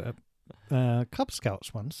remember Cub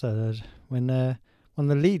Scouts once when one of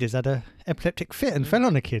the leaders had an epileptic fit and fell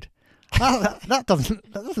on a kid. Oh, that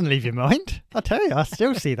doesn't leave your mind. I tell you, I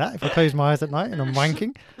still see that if I close my eyes at night and I'm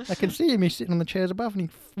wanking. I can see him. He's sitting on the chairs above and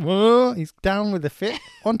he's down with the fit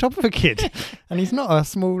on top of a kid, and he's not a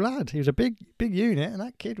small lad. He was a big unit, and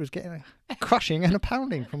that kid was getting a crushing and a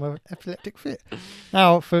pounding from an epileptic fit.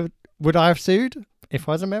 Now, would I have sued if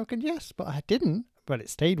I was American? Yes, but I didn't. But it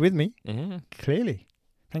stayed with me. Yeah, clearly.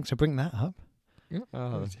 Thanks for bringing that up.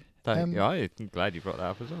 I'm glad you brought that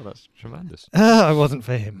up as well. That's tremendous. It wasn't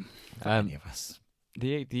for him. For any of us.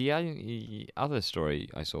 The other story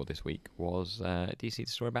I saw this week was, do you see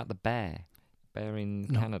the story about the bear in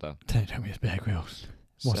Canada? Don't tell me it's Bear Grylls.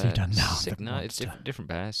 What's he done now? No, it's a different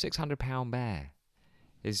bear. 600-pound bear.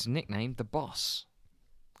 Is nicknamed the Boss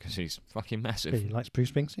because he's fucking massive. He likes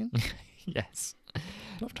Bruce Springsteen? Yes.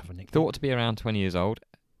 Love to have a nickname. Thought to be around 20 years old.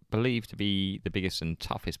 Believed to be the biggest and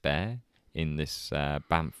toughest bear in this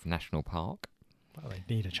Banff National Park. Well,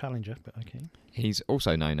 they need a challenger, but okay. He's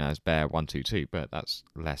also known as Bear 122, but that's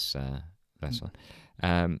less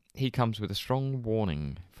fun. He comes with a strong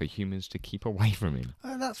warning for humans to keep away from him.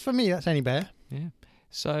 That's for me. That's any bear. Yeah.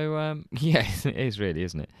 So yeah, it is really,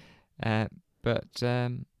 isn't it?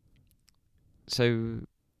 So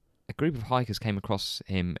a group of hikers came across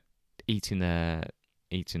him eating a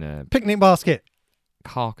picnic basket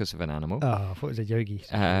carcass of an animal. Oh, I thought it was a yogi.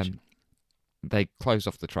 They closed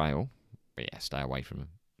off the trail, but yeah, stay away from him.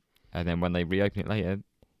 And then when they reopened it later,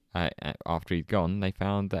 after he'd gone, they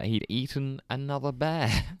found that he'd eaten another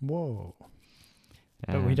bear. Whoa.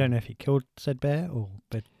 But we don't know if he killed said bear or...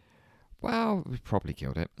 Well, we probably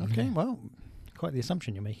killed it. Okay, well, quite the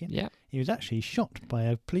assumption you're making. Yeah. He was actually shot by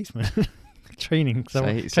a policeman training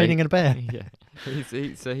in a bear. Yeah.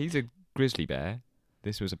 He's a grizzly bear.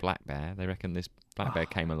 This was a black bear. They reckon this black bear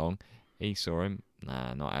came along. He saw him.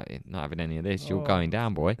 Nah, not having any of this. You're going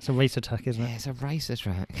down, boy. It's a race attack, isn't it? Yeah, it's a race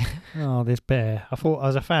attack. Oh, this bear. I thought I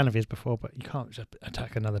was a fan of his before, but you can't just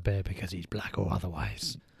attack another bear because he's black or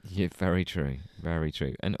otherwise. Yeah, very true. Very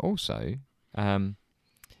true. And also,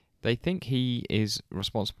 they think he is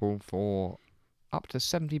responsible for up to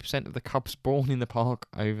 70% of the cubs born in the park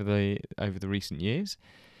over the recent years.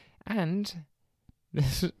 And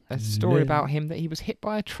there's a story about him that he was hit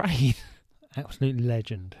by a train. Absolute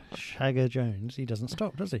legend. Shagger Jones. He doesn't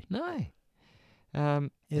stop, does he? No.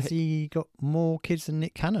 Has he got more kids than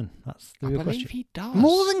Nick Cannon? That's the real question. I believe he does.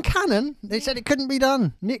 More than Cannon? They said it couldn't be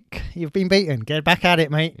done. Nick, you've been beaten. Get back at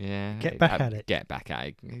it, mate. Yeah. Get back at it. Get back at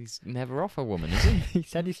it. He's never off a woman, is he? He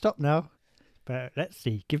said he stopped now. But let's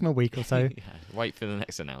see. Give him a week or so. Yeah. Wait for the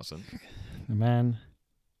next announcement. The man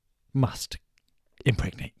must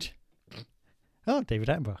impregnate. Oh, David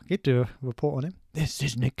Attenborough. He'd do a report on him. This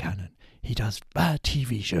is Nick Cannon. He does bad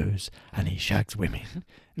TV shows and he shags women.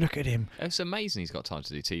 Look at him. It's amazing he's got time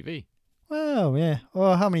to do TV. Well, yeah.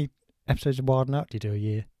 Well, how many episodes of Wild 'N Out do you do a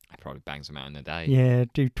year? He probably bangs them out in a day. Yeah,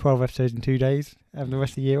 do 12 episodes in 2 days. Have the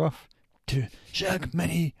rest of the year off. To shag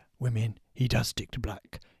many women, he does stick to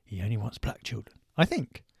black. He only wants black children. I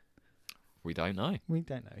think. We don't know. We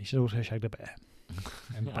don't know. He should also shag the bear.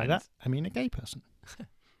 And by that, I mean a gay person.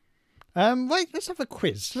 Right, let's have a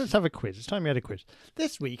quiz. It's time we had a quiz.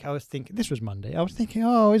 This week, I was thinking, this was Monday, I was thinking,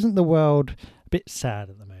 isn't the world a bit sad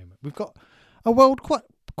at the moment? We've got a world quap.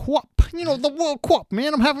 You know, the world quap,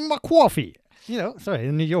 man. I'm having my coffee. You know, sorry,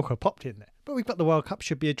 the New Yorker popped in there. But we've got the World Cup.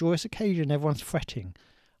 Should be a joyous occasion. Everyone's fretting.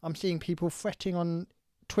 I'm seeing people fretting on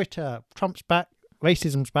Twitter. Trump's back.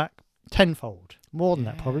 Racism's back. Tenfold. More than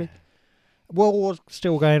that, probably. World War's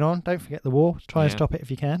still going on. Don't forget the war. Try and stop it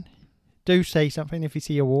if you can. Do say something if you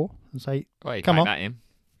see a war and say, come on. That in.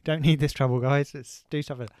 Don't need this trouble, guys. Let's do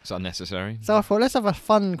something. It's unnecessary. So I thought, let's have a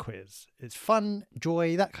fun quiz. It's fun,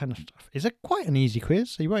 joy, that kind of stuff. It's quite an easy quiz,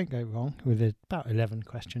 so you won't go wrong with about 11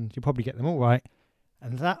 questions. You'll probably get them all right.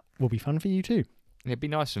 And that will be fun for you too. It'd be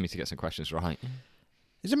nice for me to get some questions right.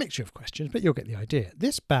 It's a mixture of questions, but you'll get the idea.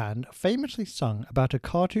 This band famously sung about a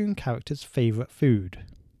cartoon character's favourite food.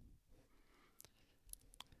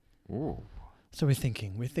 Ooh. So we're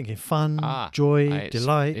thinking fun, joy,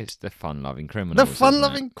 delight. It's the fun-loving criminals. The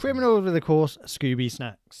fun-loving criminals with, of course, Scooby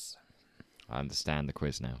Snacks. I understand the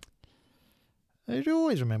quiz now. I do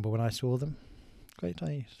always remember when I saw them. Great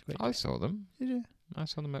days. I saw them. Did you? I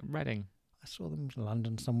saw them at Reading. I saw them in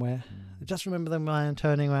London somewhere. I just remember the man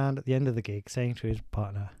turning around at the end of the gig saying to his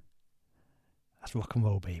partner, "That's rock and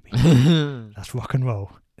roll, baby. That's rock and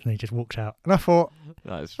roll." And he just walked out. And I thought,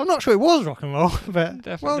 I'm not sure it was rock and roll,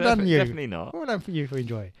 but well done you. Definitely not. Well done for you for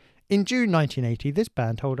enjoying. In June 1980, this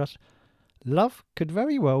band told us, love could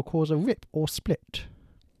very well cause a rip or split.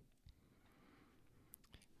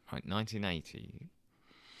 Right, 1980.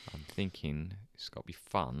 I'm thinking it's got to be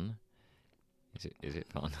fun. Is it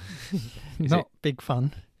fun? Not big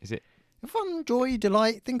fun. Is it? Fun, joy,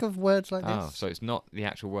 delight. Think of words like this. Oh, so it's not the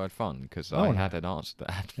actual word fun, because I had an answer that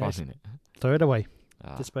had fun in it. Throw it away.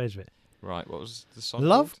 Dispose of it. Right, what was the song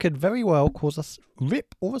Love called? could very well cause a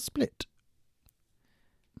rip or a split.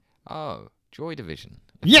 Oh, Joy Division.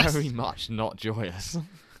 Yes! Very much not joyous.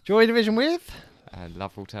 Joy Division with?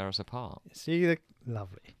 Love will tear us apart. See,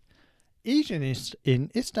 lovely. Eaten in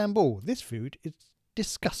Istanbul, this food is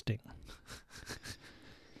disgusting.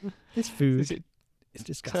 This food is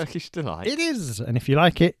disgusting. Turkish delight. It is, and if you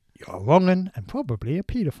like it, you're wrong and probably a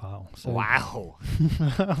paedophile. So wow.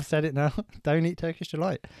 I've said it now. Don't eat Turkish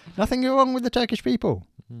delight. Nothing wrong with the Turkish people.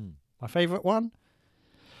 My favourite one.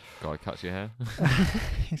 Guy cuts your hair. I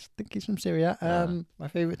think he's from Syria. My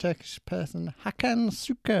favourite Turkish person, Hakan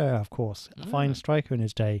Suker, of course. A fine striker in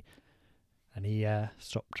his day. And he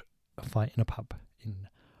stopped a fight in a pub in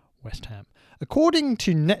West Ham. According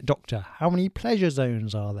to NetDoctor, how many pleasure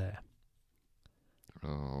zones are there?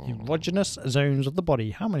 Erogenous zones of the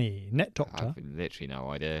body. How many? NetDoctor. I've literally no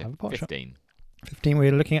idea. 15. 15.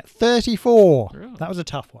 We're looking at 34. Really? That was a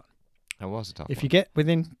tough one. That was a tough one. If you get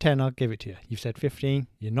within 10, I'll give it to you. You've said 15.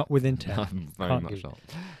 You're not within 10. I'm very much not.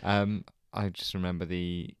 I just remember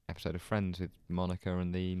the episode of Friends with Monica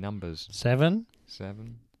and the numbers. 7.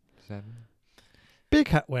 7. Big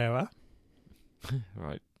hat wearer.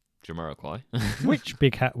 Right. Jamiroquai. Which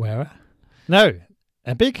big hat wearer? No,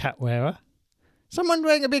 a big hat wearer. Someone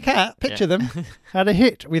wearing a big hat, picture them, had a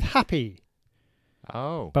hit with Happy.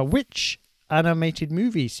 Oh. But which animated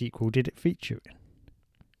movie sequel did it feature in?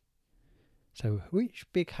 So which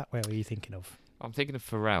big hat wearer are you thinking of? I'm thinking of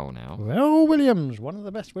Pharrell now. Pharrell Williams, one of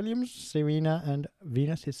the best Williams. Serena and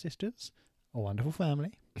Venus, his sisters. A wonderful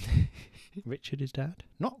family. Richard, his dad.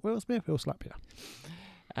 Not Will Smith, he'll slap you.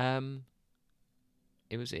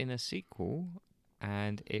 It was in a sequel,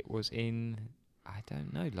 and it was in, I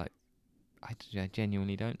don't know, I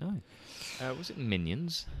genuinely don't know. Was it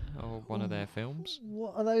Minions, or one of their films?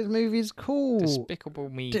 What are those movies called? Despicable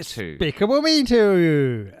Me 2. Despicable Me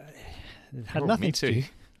 2. It had nothing Me to Too.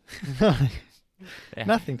 do. Yeah.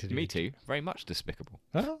 Nothing to do. Me Too. Very much despicable.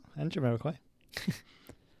 Oh, and Jamiroquai.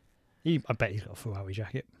 I bet he's got a Ferrari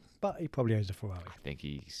jacket, but he probably owns a Ferrari. I think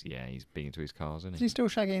he's big into his cars, isn't Is he? he still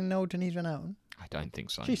shagging old Denise Van Outen? I don't think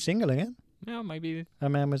so. She's single again. No, maybe. A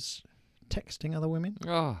man was texting other women.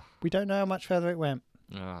 Oh. We don't know how much further it went.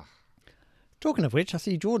 Oh. Talking of which, I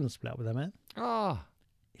see Jordan split up with her man. Oh.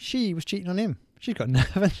 She was cheating on him. She's got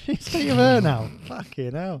nerve. She's speaking of her now.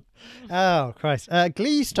 Fucking hell. Oh, Christ.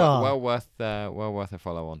 Glee star. Well worth a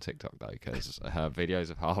follow on TikTok, though, because her videos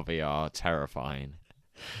of Harvey are terrifying.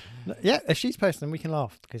 Yeah, if she's posting them, we can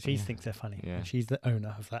laugh because he thinks they're funny. Yeah. And she's the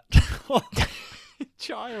owner of that.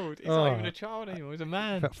 Child. He's not even a child anymore. He's a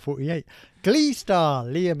man. About 48. Glee star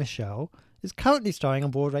Leah Michelle is currently starring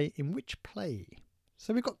on Broadway in which play?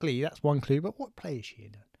 So we've got Glee, that's one clue, but what play is she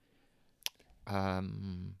in? I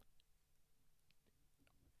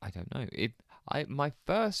don't know. My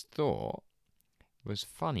first thought was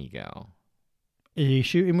Funny Girl. Are you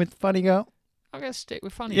shooting with Funny Girl? I'm going to stick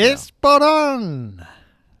with Funny Girl. Yes, spot on.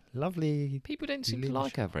 Lovely. People didn't seem to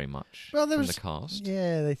like her very much from the cast.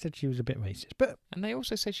 Yeah, they said she was a bit racist. And they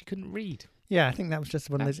also said she couldn't read. Yeah, I think that was just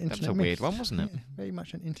one of those internet myths. That was a weird one, wasn't it? Yeah, very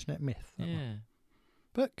much an internet myth. Yeah.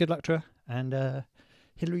 But good luck to her. And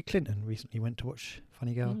Hillary Clinton recently went to watch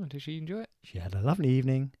Funny Girl. Oh, did she enjoy it? She had a lovely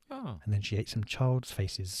evening, Oh, and then she ate some child's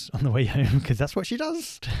faces on the way home because that's what she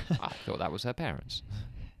does. I thought that was her parents.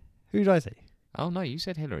 Who did I say? Oh no, you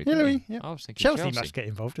said Hillary. Hillary, didn't you? yeah. I was thinking Chelsea must get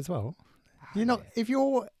involved as well. You're not if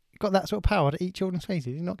you're got that sort of power to eat children's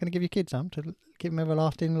faces. You're not going to give your kids some to give them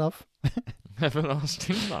everlasting love.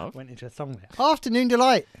 Everlasting love. Went into a song there. Afternoon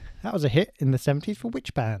Delight. That was a hit in the 70s for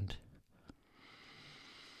which band?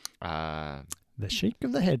 The shake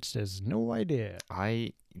of the head says no idea.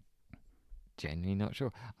 I genuinely not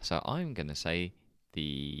sure. So I'm gonna say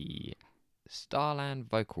the Starland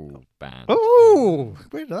Vocal Band. Oh,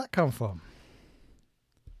 where did that come from?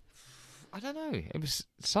 I don't know. It was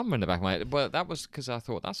somewhere in the back of my head. Well, that was because I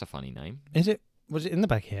thought that's a funny name. Was it in the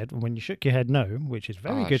back of your head when you shook your head no, which is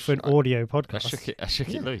very Oh, good for an audio podcast? I shook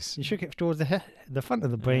it loose. You shook it towards the front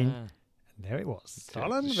of the brain, Yeah. and there it was.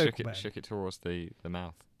 Starland Vocal Band. Shook it towards the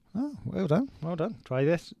mouth. Oh, well done. Try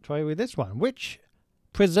with this one. Which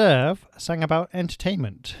preserve sang about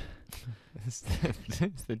entertainment? It's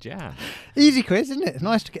the Jam. Easy quiz, isn't it? It's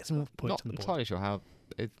nice to get some points Not on the board. entirely sure how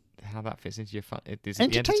that fits into your fun. Is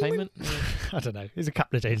it the entertainment? I don't know. It was a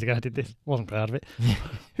couple of days ago I did this. Wasn't proud of it.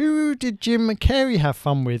 Who did Jim Carrey have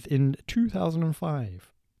fun with in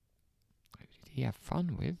 2005? Who did he have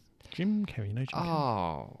fun with? Jim Carrey, no Jim Carrey.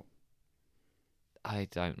 Oh, I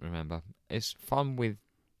don't remember. It's fun with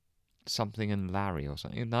something and Larry or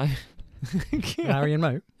something. No, Larry and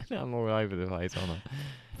Moe. I'm all over the place, aren't I?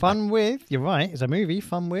 Fun with, you're right, it's a movie.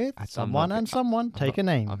 Fun with someone not and someone. Take a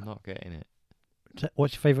name. I'm not getting it.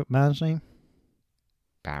 What's your favourite man's name?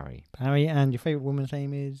 Barry. Barry, and your favourite woman's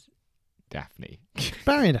name is? Daphne.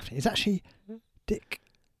 Barry and Daphne. It's actually Dick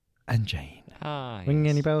and Jane. Ah, Ringing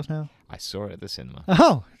yes. any bells now? I saw it at the cinema.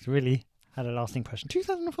 Oh, it's really had a lasting impression.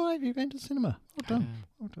 2005, you went to the cinema. Well done.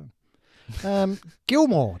 Well done.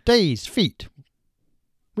 Gilmore, days, feet.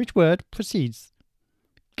 Which word precedes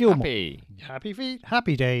Gilmore? Happy. Happy feet,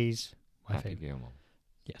 happy days. My Happy favourite. Gilmore.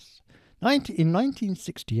 Yes. In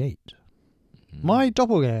 1968, my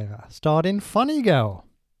doppelganger starred in Funny Girl.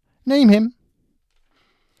 Name him.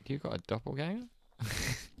 You got a doppelganger?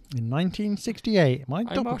 In 1968, my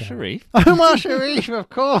Omar doppelganger. Sharif? Omar Sharif, of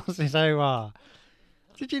course, is Omar.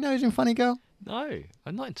 Did you know he's in Funny Girl? No,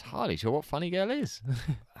 I'm not entirely sure what Funny Girl is.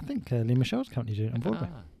 I think Lee Michelle's currently doing it on Broadway.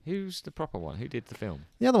 Who's the proper one? Who did the film?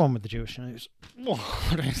 The other one with the Jewish nose.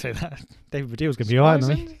 Oh, don't say that. David Baddiel's going to be alright,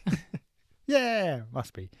 isn't he? Yeah,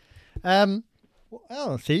 must be.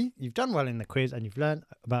 Well, see, you've done well in the quiz and you've learned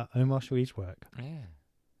about Omar Sharif's work. Yeah.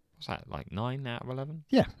 What's that, like 9 out of 11?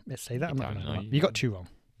 Yeah, let's say that. You I'm not don't gonna know, lie. you You got don't. 2 wrong.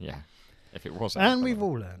 Yeah. If it was. And we've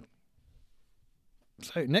all learned.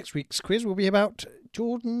 So next week's quiz will be about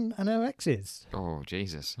Jordan and her exes. Oh,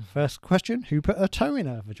 Jesus. First question, who put a toe in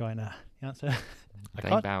her vagina? The answer.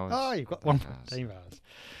 Dave Bowers. Oh, you've got Dave one. Bowers. Dave Bowers.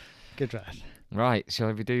 Good right. Right,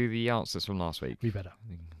 shall we do the answers from last week? We better.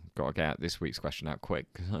 Got to get out this week's question out quick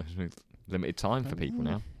because limited time for people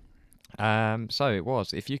now. So it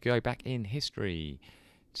was, if you could go back in history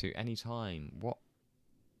to any time, what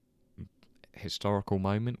historical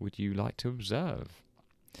moment would you like to observe?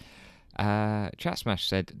 Chat Smash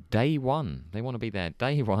said day one. They want to be there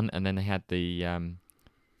day one, and then they had the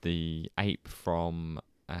ape from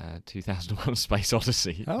 2001: Space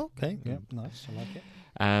Odyssey. Oh, okay. Yeah, nice. I like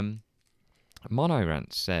it.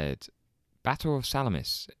 Monorant said Battle of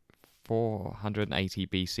Salamis, 480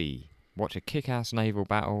 BC. Watch a kick-ass naval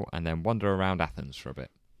battle and then wander around Athens for a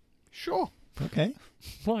bit. Sure. Okay.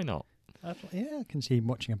 Why not? Yeah, I can see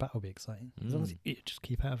watching a battle be exciting. As long as you just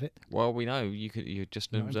keep out of it. Well, we know you're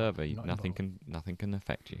just an Not observer. involved, not Nothing can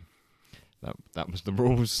affect you. That was the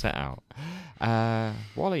rules set out.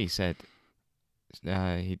 Wally said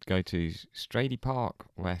he'd go to Strady Park,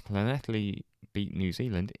 where Llanelli beat New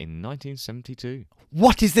Zealand in 1972.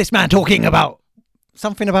 What is this man talking about?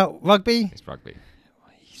 Something about rugby? It's rugby.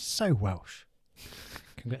 He's so Welsh.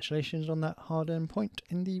 Congratulations on that hard-earned point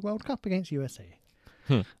in the World Cup against USA.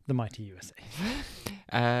 The mighty USA.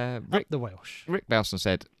 Rick the Welsh. Rick Belson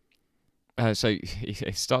said, so he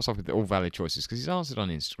starts off with all valid choices because he's answered on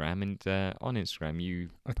Instagram, and on Instagram you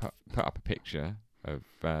put up a picture of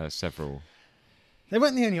several. They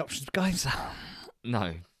weren't the only options, guys.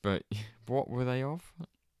 No, but what were they of?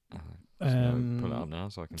 Pull it up now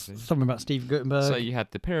so I can see. Something about Steve Gutenberg. So you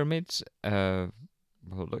had the pyramids, well,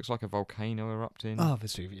 it looks like a volcano erupting. Oh,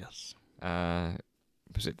 Vesuvius.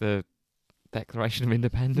 Was it the Declaration of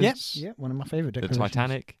Independence? Yeah, one of my favourite The declarations.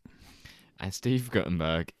 Titanic. And Steve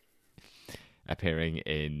Gutenberg appearing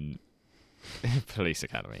in Police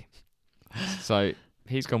Academy. So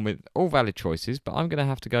he's gone with all valid choices, but I'm going to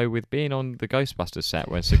have to go with being on the Ghostbusters set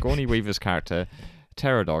where Sigourney Weaver's character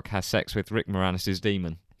Terror Dog has sex with Rick Moranis'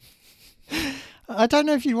 demon. I don't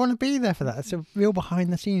know if you'd want to be there for that. It's a real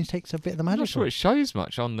behind the scenes, takes a bit of the I'm magic. not sure off. it shows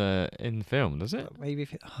much in the film, does it? But maybe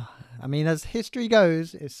if I mean, as history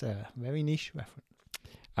goes, it's a very niche reference.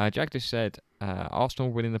 Jagdish said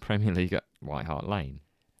Arsenal winning the Premier League at White Hart Lane.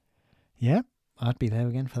 Yeah, I'd be there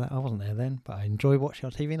again for that. I wasn't there then, but I enjoy watching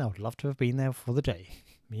on TV and I would love to have been there for the day.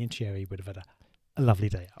 Me and Sherry would have had a lovely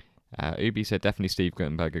day out. Ubi said definitely Steve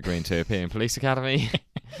Gutenberg agreeing to appear in Police Academy.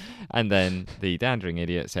 And then the Dandering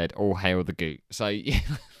idiot said, all hail the Goot. So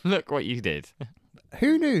look what you did.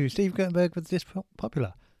 Who knew Steve Gutenberg was this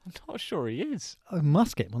popular? I'm not sure he is. I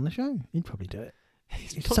must get him on the show. He'd probably do it.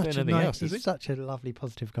 He's not doing anything else, is he? He's such a lovely,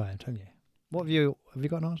 positive guy, I'm telling you. What have you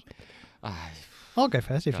got an answer? Ah, I'll go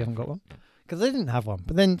first if go you haven't for got it. one. Because they didn't have one.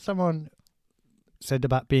 But then someone said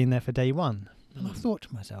about being there for day one. And I thought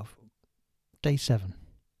to myself, day 7.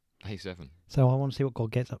 Day 7. So I want to see what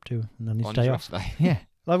God gets up to on his On day his off. rest day. Yeah.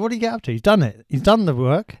 Like, what did he get up to? He's done it. He's done the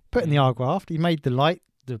work, put in the aircraft. He made the light,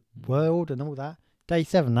 the world and all that. Day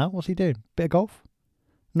 7 now. What's he doing? Bit of golf?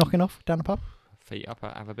 Knocking off down the pub? Feet up,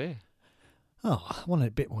 have a beer. Oh, I want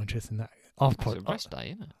a bit more interest in that. I'll It's a rest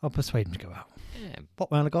day, isn't it? I'll persuade him to go out. Yeah.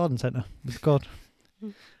 Pop round a garden centre with God.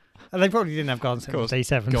 And they probably didn't have garden centre on course. day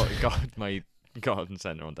 7. God made Garden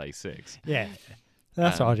Centre on day 6. Yeah.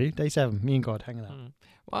 That's what I do. Day 7. Me and God hanging out.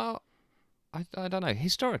 Well, I don't know.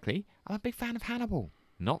 Historically, I'm a big fan of Hannibal.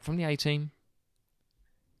 Not from the A-Team.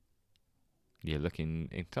 You're looking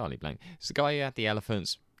entirely blank. It's the guy who had the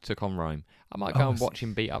elephants, took on Rome. I might go and watch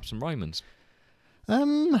him beat up some Romans.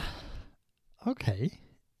 Okay.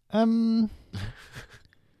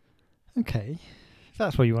 Okay. If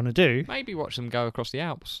that's what you want to do. Maybe watch them go across the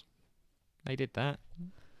Alps. They did that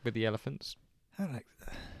with the elephants.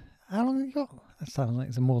 How long have you got? That sounds like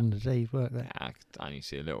it's more than a day's work there. I only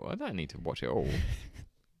see a little. I don't need to watch it all.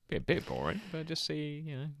 Be a bit boring, but just see,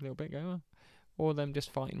 a little bit go on. Or them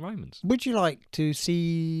just fighting Romans. Would you like to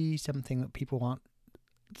see something that people aren't...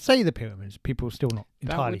 Say the pyramids, people are still not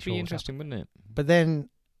entirely That sure would be what's interesting, wouldn't it? happened. But then,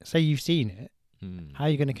 say you've seen it, Hmm. how are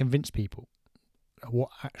you going to convince people what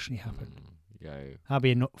actually happened? Go.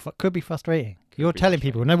 Could be frustrating. You're be telling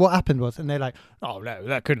frustrating. people, no, what happened was, and they're like, oh no,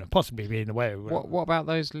 that couldn't have possibly been the way. What about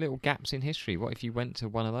those little gaps in history? What if you went to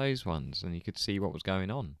one of those ones and you could see what was going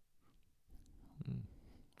on?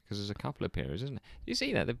 Because there's a couple of periods, isn't it? You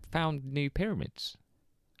see that they've found new pyramids,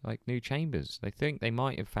 like new chambers. They think they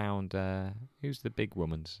might have found who's the big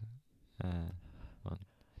woman's one?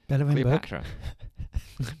 Bella Renberg. Cleopatra.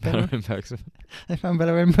 Bella Renberg's. They found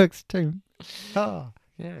Bella Renberg's tomb. Oh,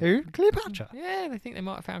 Yeah. who? Cleopatra. Yeah, they think they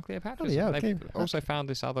might have found Cleopatra. Oh, yeah, They've Cleopatra. also found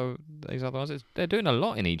these other ones. They're doing a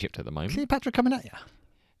lot in Egypt at the moment. Cleopatra coming at you.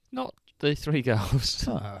 Not the 3 girls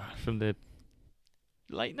Oh, from the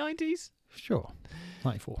late 90s. sure.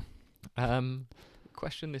 94.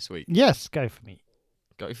 Question this week. Yes, go for me.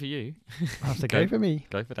 Go for you. I have to go for me.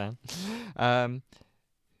 Go for Dan.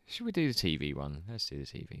 Should we do the TV one? Let's do the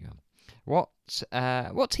TV one. What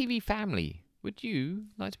TV family would you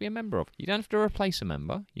like to be a member of? You don't have to replace a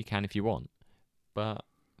member. You can if you want. But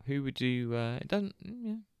who would you? It doesn't.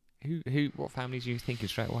 Who? What families are you thinking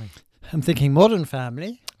straight away? I'm thinking Modern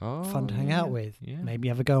Family. Oh, Fun to hang out with. Yeah. Maybe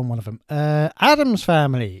have a go on one of them. Adam's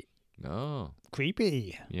Family. Oh,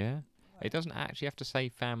 Creepy. yeah. It doesn't actually have to say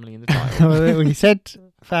family in the title. When you said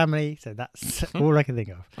family, so that's all I can think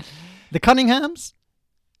of. The Cunninghams.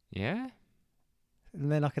 Yeah.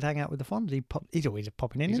 And then I could hang out with the Fonz. He's always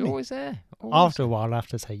popping in, He's isn't always there. he? Always. After a while, I have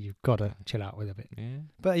to say you've got to chill out with a bit. Yeah.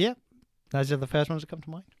 But yeah, those are the first ones that come to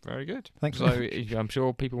mind. Very good. Thanks. So I'm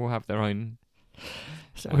sure people will have their own.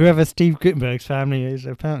 So whoever Steve Gutenberg's family is,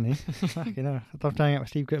 apparently. Fucking hell. I'd love to hang out with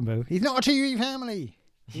Steve Gutenberg. He's not a TV family.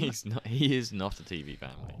 He's not. He is not a TV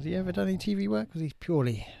family. Has he ever done any TV work? Because he's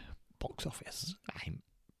purely box office.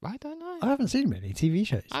 I don't know. I haven't seen him in any TV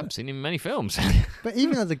shows. I haven't seen him in many films. But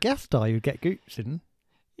even as a guest star, you'd get Goots in.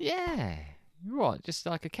 Yeah. What? Just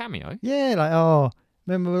like a cameo? Yeah, like,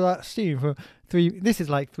 remember that scene for this is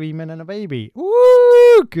like 3 Men and a Baby.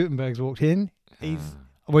 Woo! Gutenberg's walked in. He's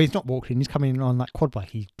not walked in, he's coming in on that quad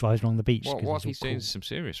bike. He drives along the beach. What if he's all doing cool. some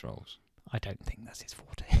serious roles? I don't think that's his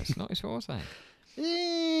forte. That's not his forte.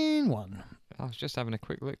 In one. I was just having a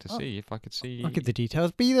quick look to see if I could see. I'll give the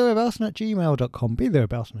details. Be there with Belson@gmail.com. Be there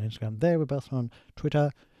with Belson on Instagram. There with Belson on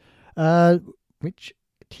Twitter. Which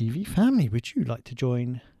TV family would you like to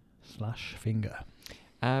join /finger?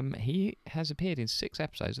 He has appeared in 6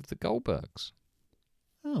 episodes of The Goldbergs.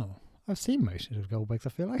 Oh, I've seen most of the Goldbergs, I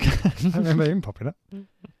feel like. I remember him popping up.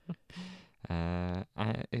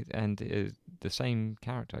 The same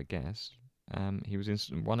character, I guess. He was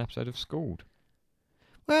in 1 episode of Schooled.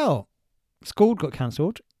 Well, Schooled got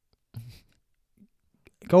cancelled.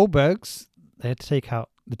 Goldbergs, they had to take out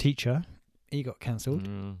the teacher. He got cancelled.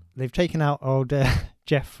 They've taken out old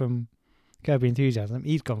Jeff from Kirby Enthusiasm.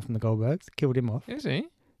 He's gone from the Goldbergs. Killed him off. Is he?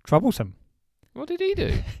 Troublesome. What did he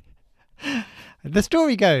do? The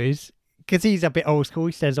story goes, because he's a bit old school,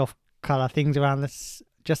 he says off-colour things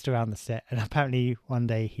just around the set. And apparently one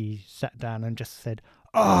day he sat down and just said,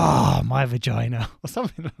 "Oh, my vagina," or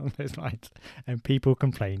something along those lines. And people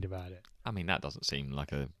complained about it. I mean, that doesn't seem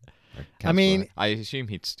like a I mean, I assume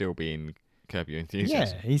he'd still be in Curb Your yeah,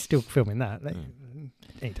 Enthusiasm. he's still filming that.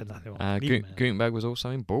 Ain't done nothing wrong. Gutenberg was also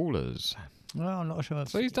in Ballers. Well, I'm not sure.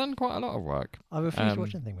 So he's done quite a lot of work. I refuse to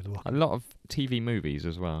watch anything with Walker. A lot of TV movies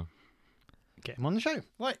as well. Get him on the show.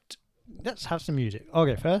 Right, let's have some music. I'll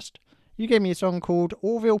go first. You gave me a song called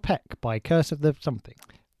Orville Peck by Curse of the something.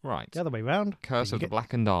 Right. The other way round. Curse of the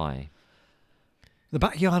Blackened Eye. The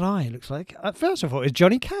Backyard Eye, it looks like. At first I thought it was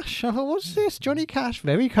Johnny Cash. I thought, what's this? Johnny Cash,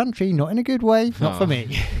 very country, not in a good way. Not for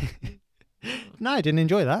me. No, I didn't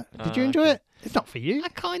enjoy that. Did you enjoy it? It's not for you. I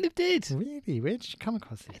kind of did. Really? Where did you come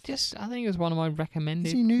across this? I think it was one of my recommended.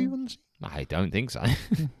 Is he new on the scene? I don't think so.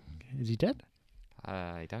 Is he dead?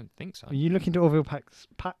 I don't think so. Are you looking to Orville Peck's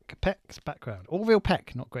background? Orville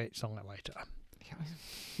Peck, not great songwriter.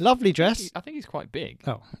 Lovely dress. I think he's quite big.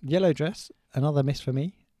 Oh, yellow dress. Another miss for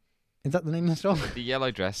me. Is that the name of the song? The Yellow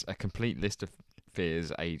Dress, a complete list of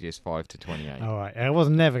fears, ages 5 to 28. All right. I was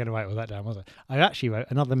never going to write all that down, was I? I actually wrote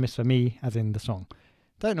another miss for me, as in the song.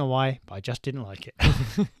 Don't know why, but I just didn't like it.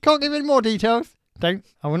 Can't give any more details. Don't.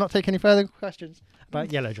 I will not take any further questions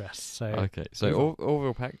about Yellow Dress. So okay. So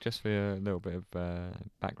Orville Peck, just for a little bit of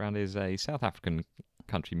background, is a South African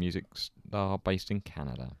country music star based in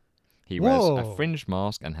Canada. He wears a fringed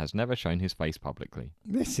mask and has never shown his face publicly.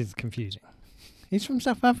 This is confusing. He's from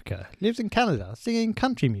South Africa, lives in Canada, singing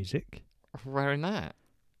country music. Where in that?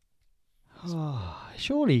 Oh,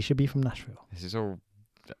 surely he should be from Nashville. This is all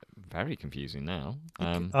very confusing now.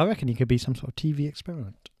 I reckon he could be some sort of TV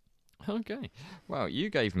experiment. Okay. Well, you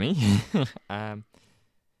gave me I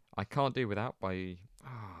Can't Do Without by,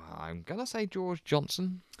 I'm going to say George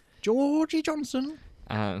Johnson. Georgie Johnson.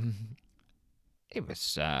 It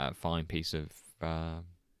was a fine piece of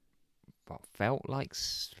what felt like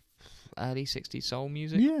early 60s soul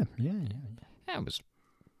music. Yeah. It was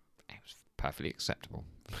perfectly acceptable.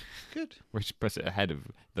 Good. Which puts it ahead of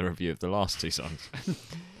the review of the last two songs.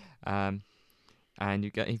 And you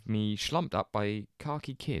gave me Schlumped Up by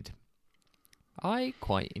Khaki Kid. I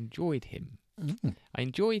quite enjoyed him. I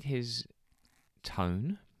enjoyed his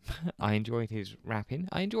tone. I enjoyed his rapping.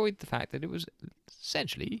 I enjoyed the fact that it was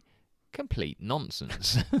essentially complete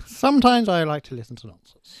nonsense. Sometimes I like to listen to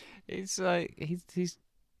nonsense. It's I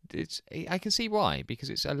can see why, because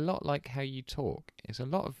it's a lot like how you talk. It's a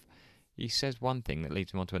lot of, he says one thing that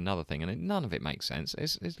leads him on to another thing, and none of it makes sense.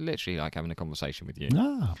 It's literally like having a conversation with you.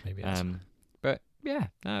 No, maybe that's... But yeah,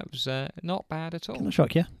 no, it was not bad at all. Can I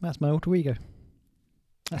shock you? That's my alter ego.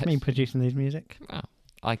 That's me producing these music. Well,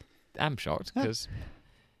 I am shocked, because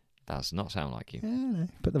that does not sound like you. Yeah, no.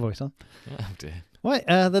 Put the voice on. Oh dear. Right,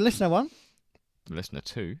 the listener one. Listener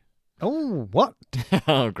 2. Oh, what?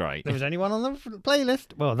 Oh, great. There was only one on the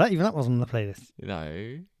playlist. Well, that wasn't on the playlist.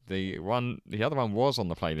 No, the other one was on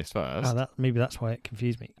the playlist first. Oh, maybe that's why it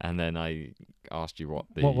confused me. And then I asked you what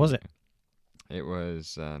was it? It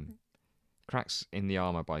was Cracks in the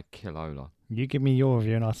Armour by Killola. You give me your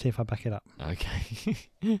review and I'll see if I back it up. Okay.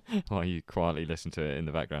 While you quietly listen to it in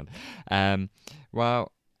the background.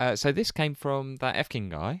 So this came from that F-King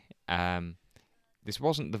guy. This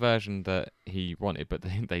wasn't the version that he wanted, but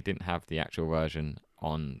they didn't have the actual version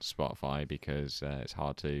on Spotify because it's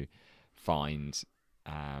hard to find.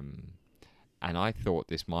 And I thought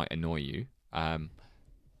this might annoy you. And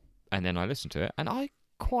then I listened to it, and I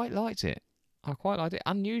quite liked it.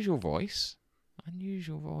 Unusual voice.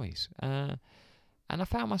 And I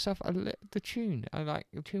found myself the tune. The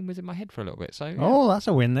tune was in my head for a little bit. So yeah. Oh, that's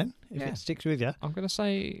a win then. If it sticks with you. I'm going to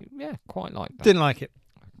say, quite like that. Didn't like it.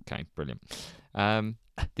 Okay, brilliant.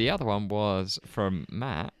 The other one was from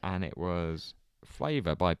Matt, and it was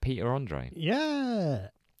Flavour by Peter Andre. Yeah.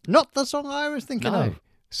 Not the song I was thinking of.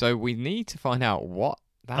 So we need to find out what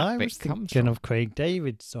that bit comes from. I was thinking of Craig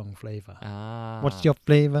David's song Flavour. Ah. What's your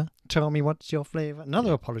flavour? Tell me what's your flavour.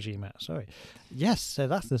 Another apology, Matt. Sorry. Yes, so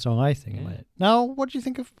that's the song I think about it. Now, what do you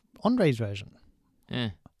think of Andre's version?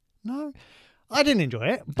 Yeah. No, I didn't enjoy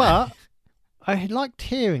it, but I liked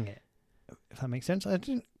hearing it. If that makes sense. I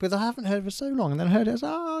didn't, because I haven't heard it for so long, and then I heard it as,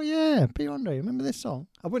 oh yeah, Peter Andre, remember this song?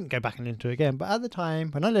 I wouldn't go back and listen to it again, but at the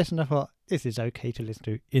time when I listened, I thought this is okay to listen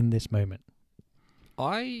to in this moment.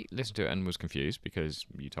 I listened to it and was confused because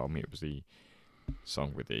you told me it was the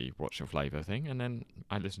song with the What's Your Flavour thing, and then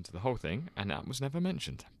I listened to the whole thing, and that was never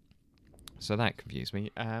mentioned. So that confused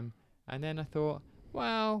me. And then I thought,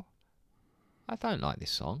 well, I don't like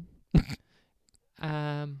this song.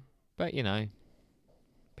 But, you know,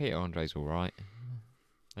 Peter Andre's all right.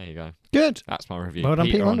 There you go. Good. That's my review. Well done,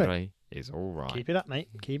 Peter Peter Andre. Andre is all right. Keep it up, mate.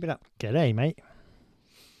 Keep it up. G'day, mate.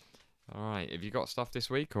 All right. Have you got stuff this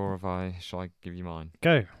week, or shall I give you mine?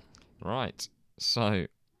 Go. Right. So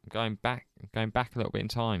going back a little bit in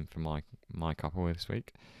time for my couple this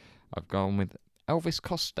week. I've gone with Elvis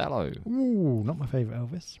Costello. Ooh, not my favourite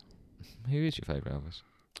Elvis. Who is your favourite Elvis?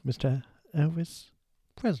 Mr. Elvis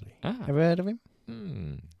Presley. Ah. Ever heard of him?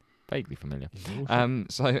 Vaguely familiar.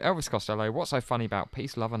 So Elvis Costello, what's so funny about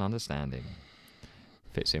peace, love and understanding?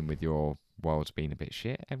 Fits in with your world's been a bit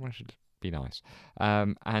shit. Everyone should be nice.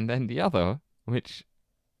 And then the other, which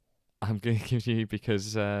I'm going to give you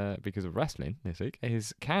because of wrestling this week,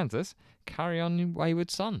 is Kansas, Carry On You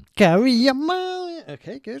Wayward Son. Carry on.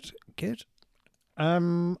 Okay, good.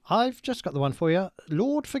 I've just got the one for you.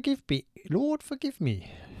 Lord forgive me. Lord forgive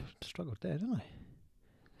me. Struggled there, didn't I?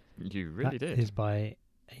 You really That did. is by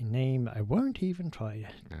a name I won't even try.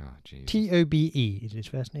 Oh, jeez. Tobe is his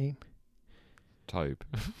first name. Tobe.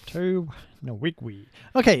 Wigwee.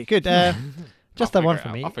 Okay, good. Just that one for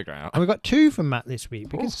me. I'll figure it out. And we've got two from Matt this week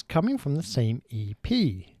because it's coming from the same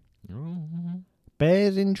EP.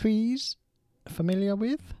 Bears in Trees, familiar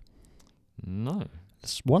with? No.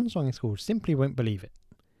 This one song is called Simply Won't Believe It.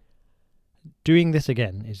 Doing This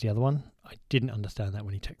Again is the other one. I didn't understand that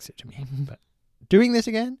when he texted it to me. But Doing This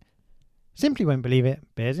Again, Simply Won't Believe It,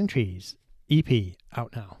 Bears in Trees, EP,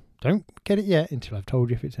 out now. Don't get it yet until I've told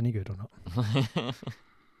you if it's any good or not.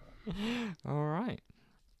 All right.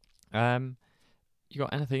 You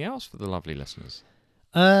got anything else for the lovely listeners?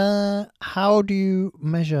 How do you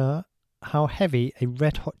measure how heavy a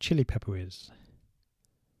Red Hot Chili Pepper is?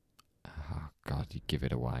 Oh, God, you give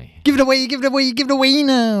it away. Give it away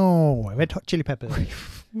now! Red Hot Chili Peppers.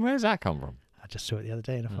 Where's that come from? I just saw it the other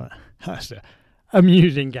day and I thought, that's an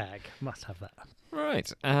amusing gag. Must have that. Right.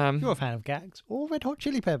 If you're a fan of gags or Red Hot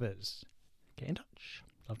Chili Peppers, get in touch.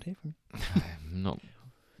 Love to hear from you. No.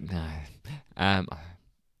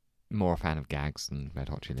 More a fan of gags than Red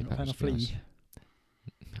Hot Chili Not a Peppers. fan of Flea.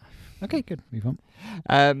 Okay, good. Move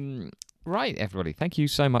on. Right, everybody. Thank you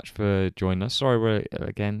so much for joining us. Sorry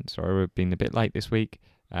we're being a bit late this week.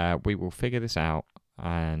 We will figure this out,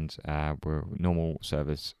 and normal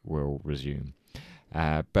service will resume.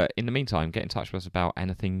 But in the meantime, get in touch with us about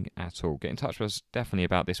anything at all. Get in touch with us definitely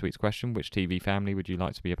about this week's question: which TV family would you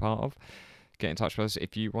like to be a part of? Get in touch with us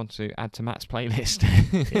if you want to add to Matt's playlist.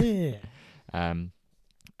 Yeah.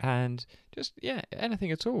 And just,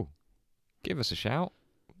 anything at all. Give us a shout.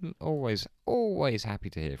 Always happy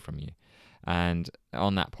to hear from you. And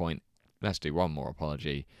on that point, let's do one more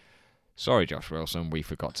apology. Sorry, Josh Wilson, we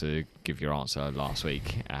forgot to give your answer last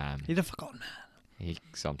week. He's a forgotten man. He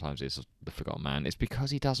sometimes is the forgotten man. It's because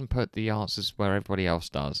he doesn't put the answers where everybody else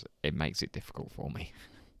does. It makes it difficult for me.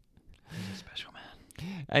 He's a special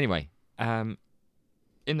man. Anyway, in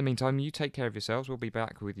the meantime, you take care of yourselves. We'll be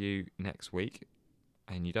back with you next week.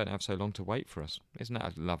 And you don't have so long to wait for us. Isn't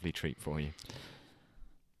that a lovely treat for you?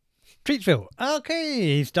 Treatsville.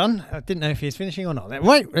 Okay, he's done. I didn't know if he's finishing or not.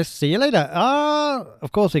 Right, let's see you later.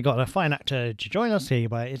 Of course, we got a fine actor to join us here,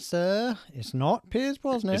 but it's not Pierce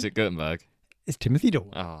Brosnan. Is it Gutenberg? It's Timothy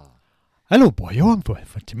Dalton. Ah. Hello, boy. I'm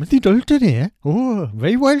for Timothy Dalton here. Oh,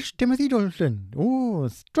 very Welsh Timothy Dalton. Oh,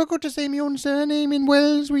 struggle to say my own surname in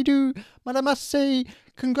Wales, we do. But I must say,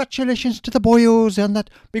 congratulations to the boyos on that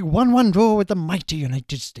big 1-1 draw with the mighty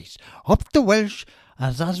United States. Up the Welsh,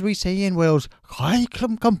 as we say in Wales, I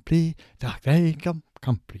come company, they come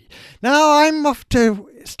company. Now I'm off to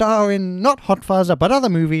star in not Hot Fuzz, but other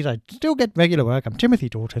movies. I still get regular work. I'm Timothy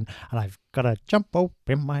Dalton, and I've got a jump up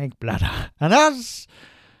in my bladder. And as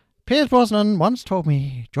Pierce Brosnan once told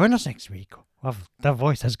me, join us next week. Well, the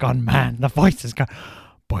voice has gone, man. The voice has gone.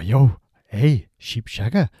 Boyo, hey, sheep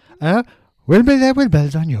shagger. We'll be there with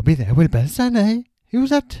bells on, you'll be there with bells on, eh? Who's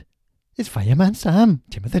that? It's Fireman Sam.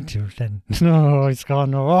 Timothy Dalton. No, it's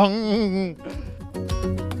gone wrong.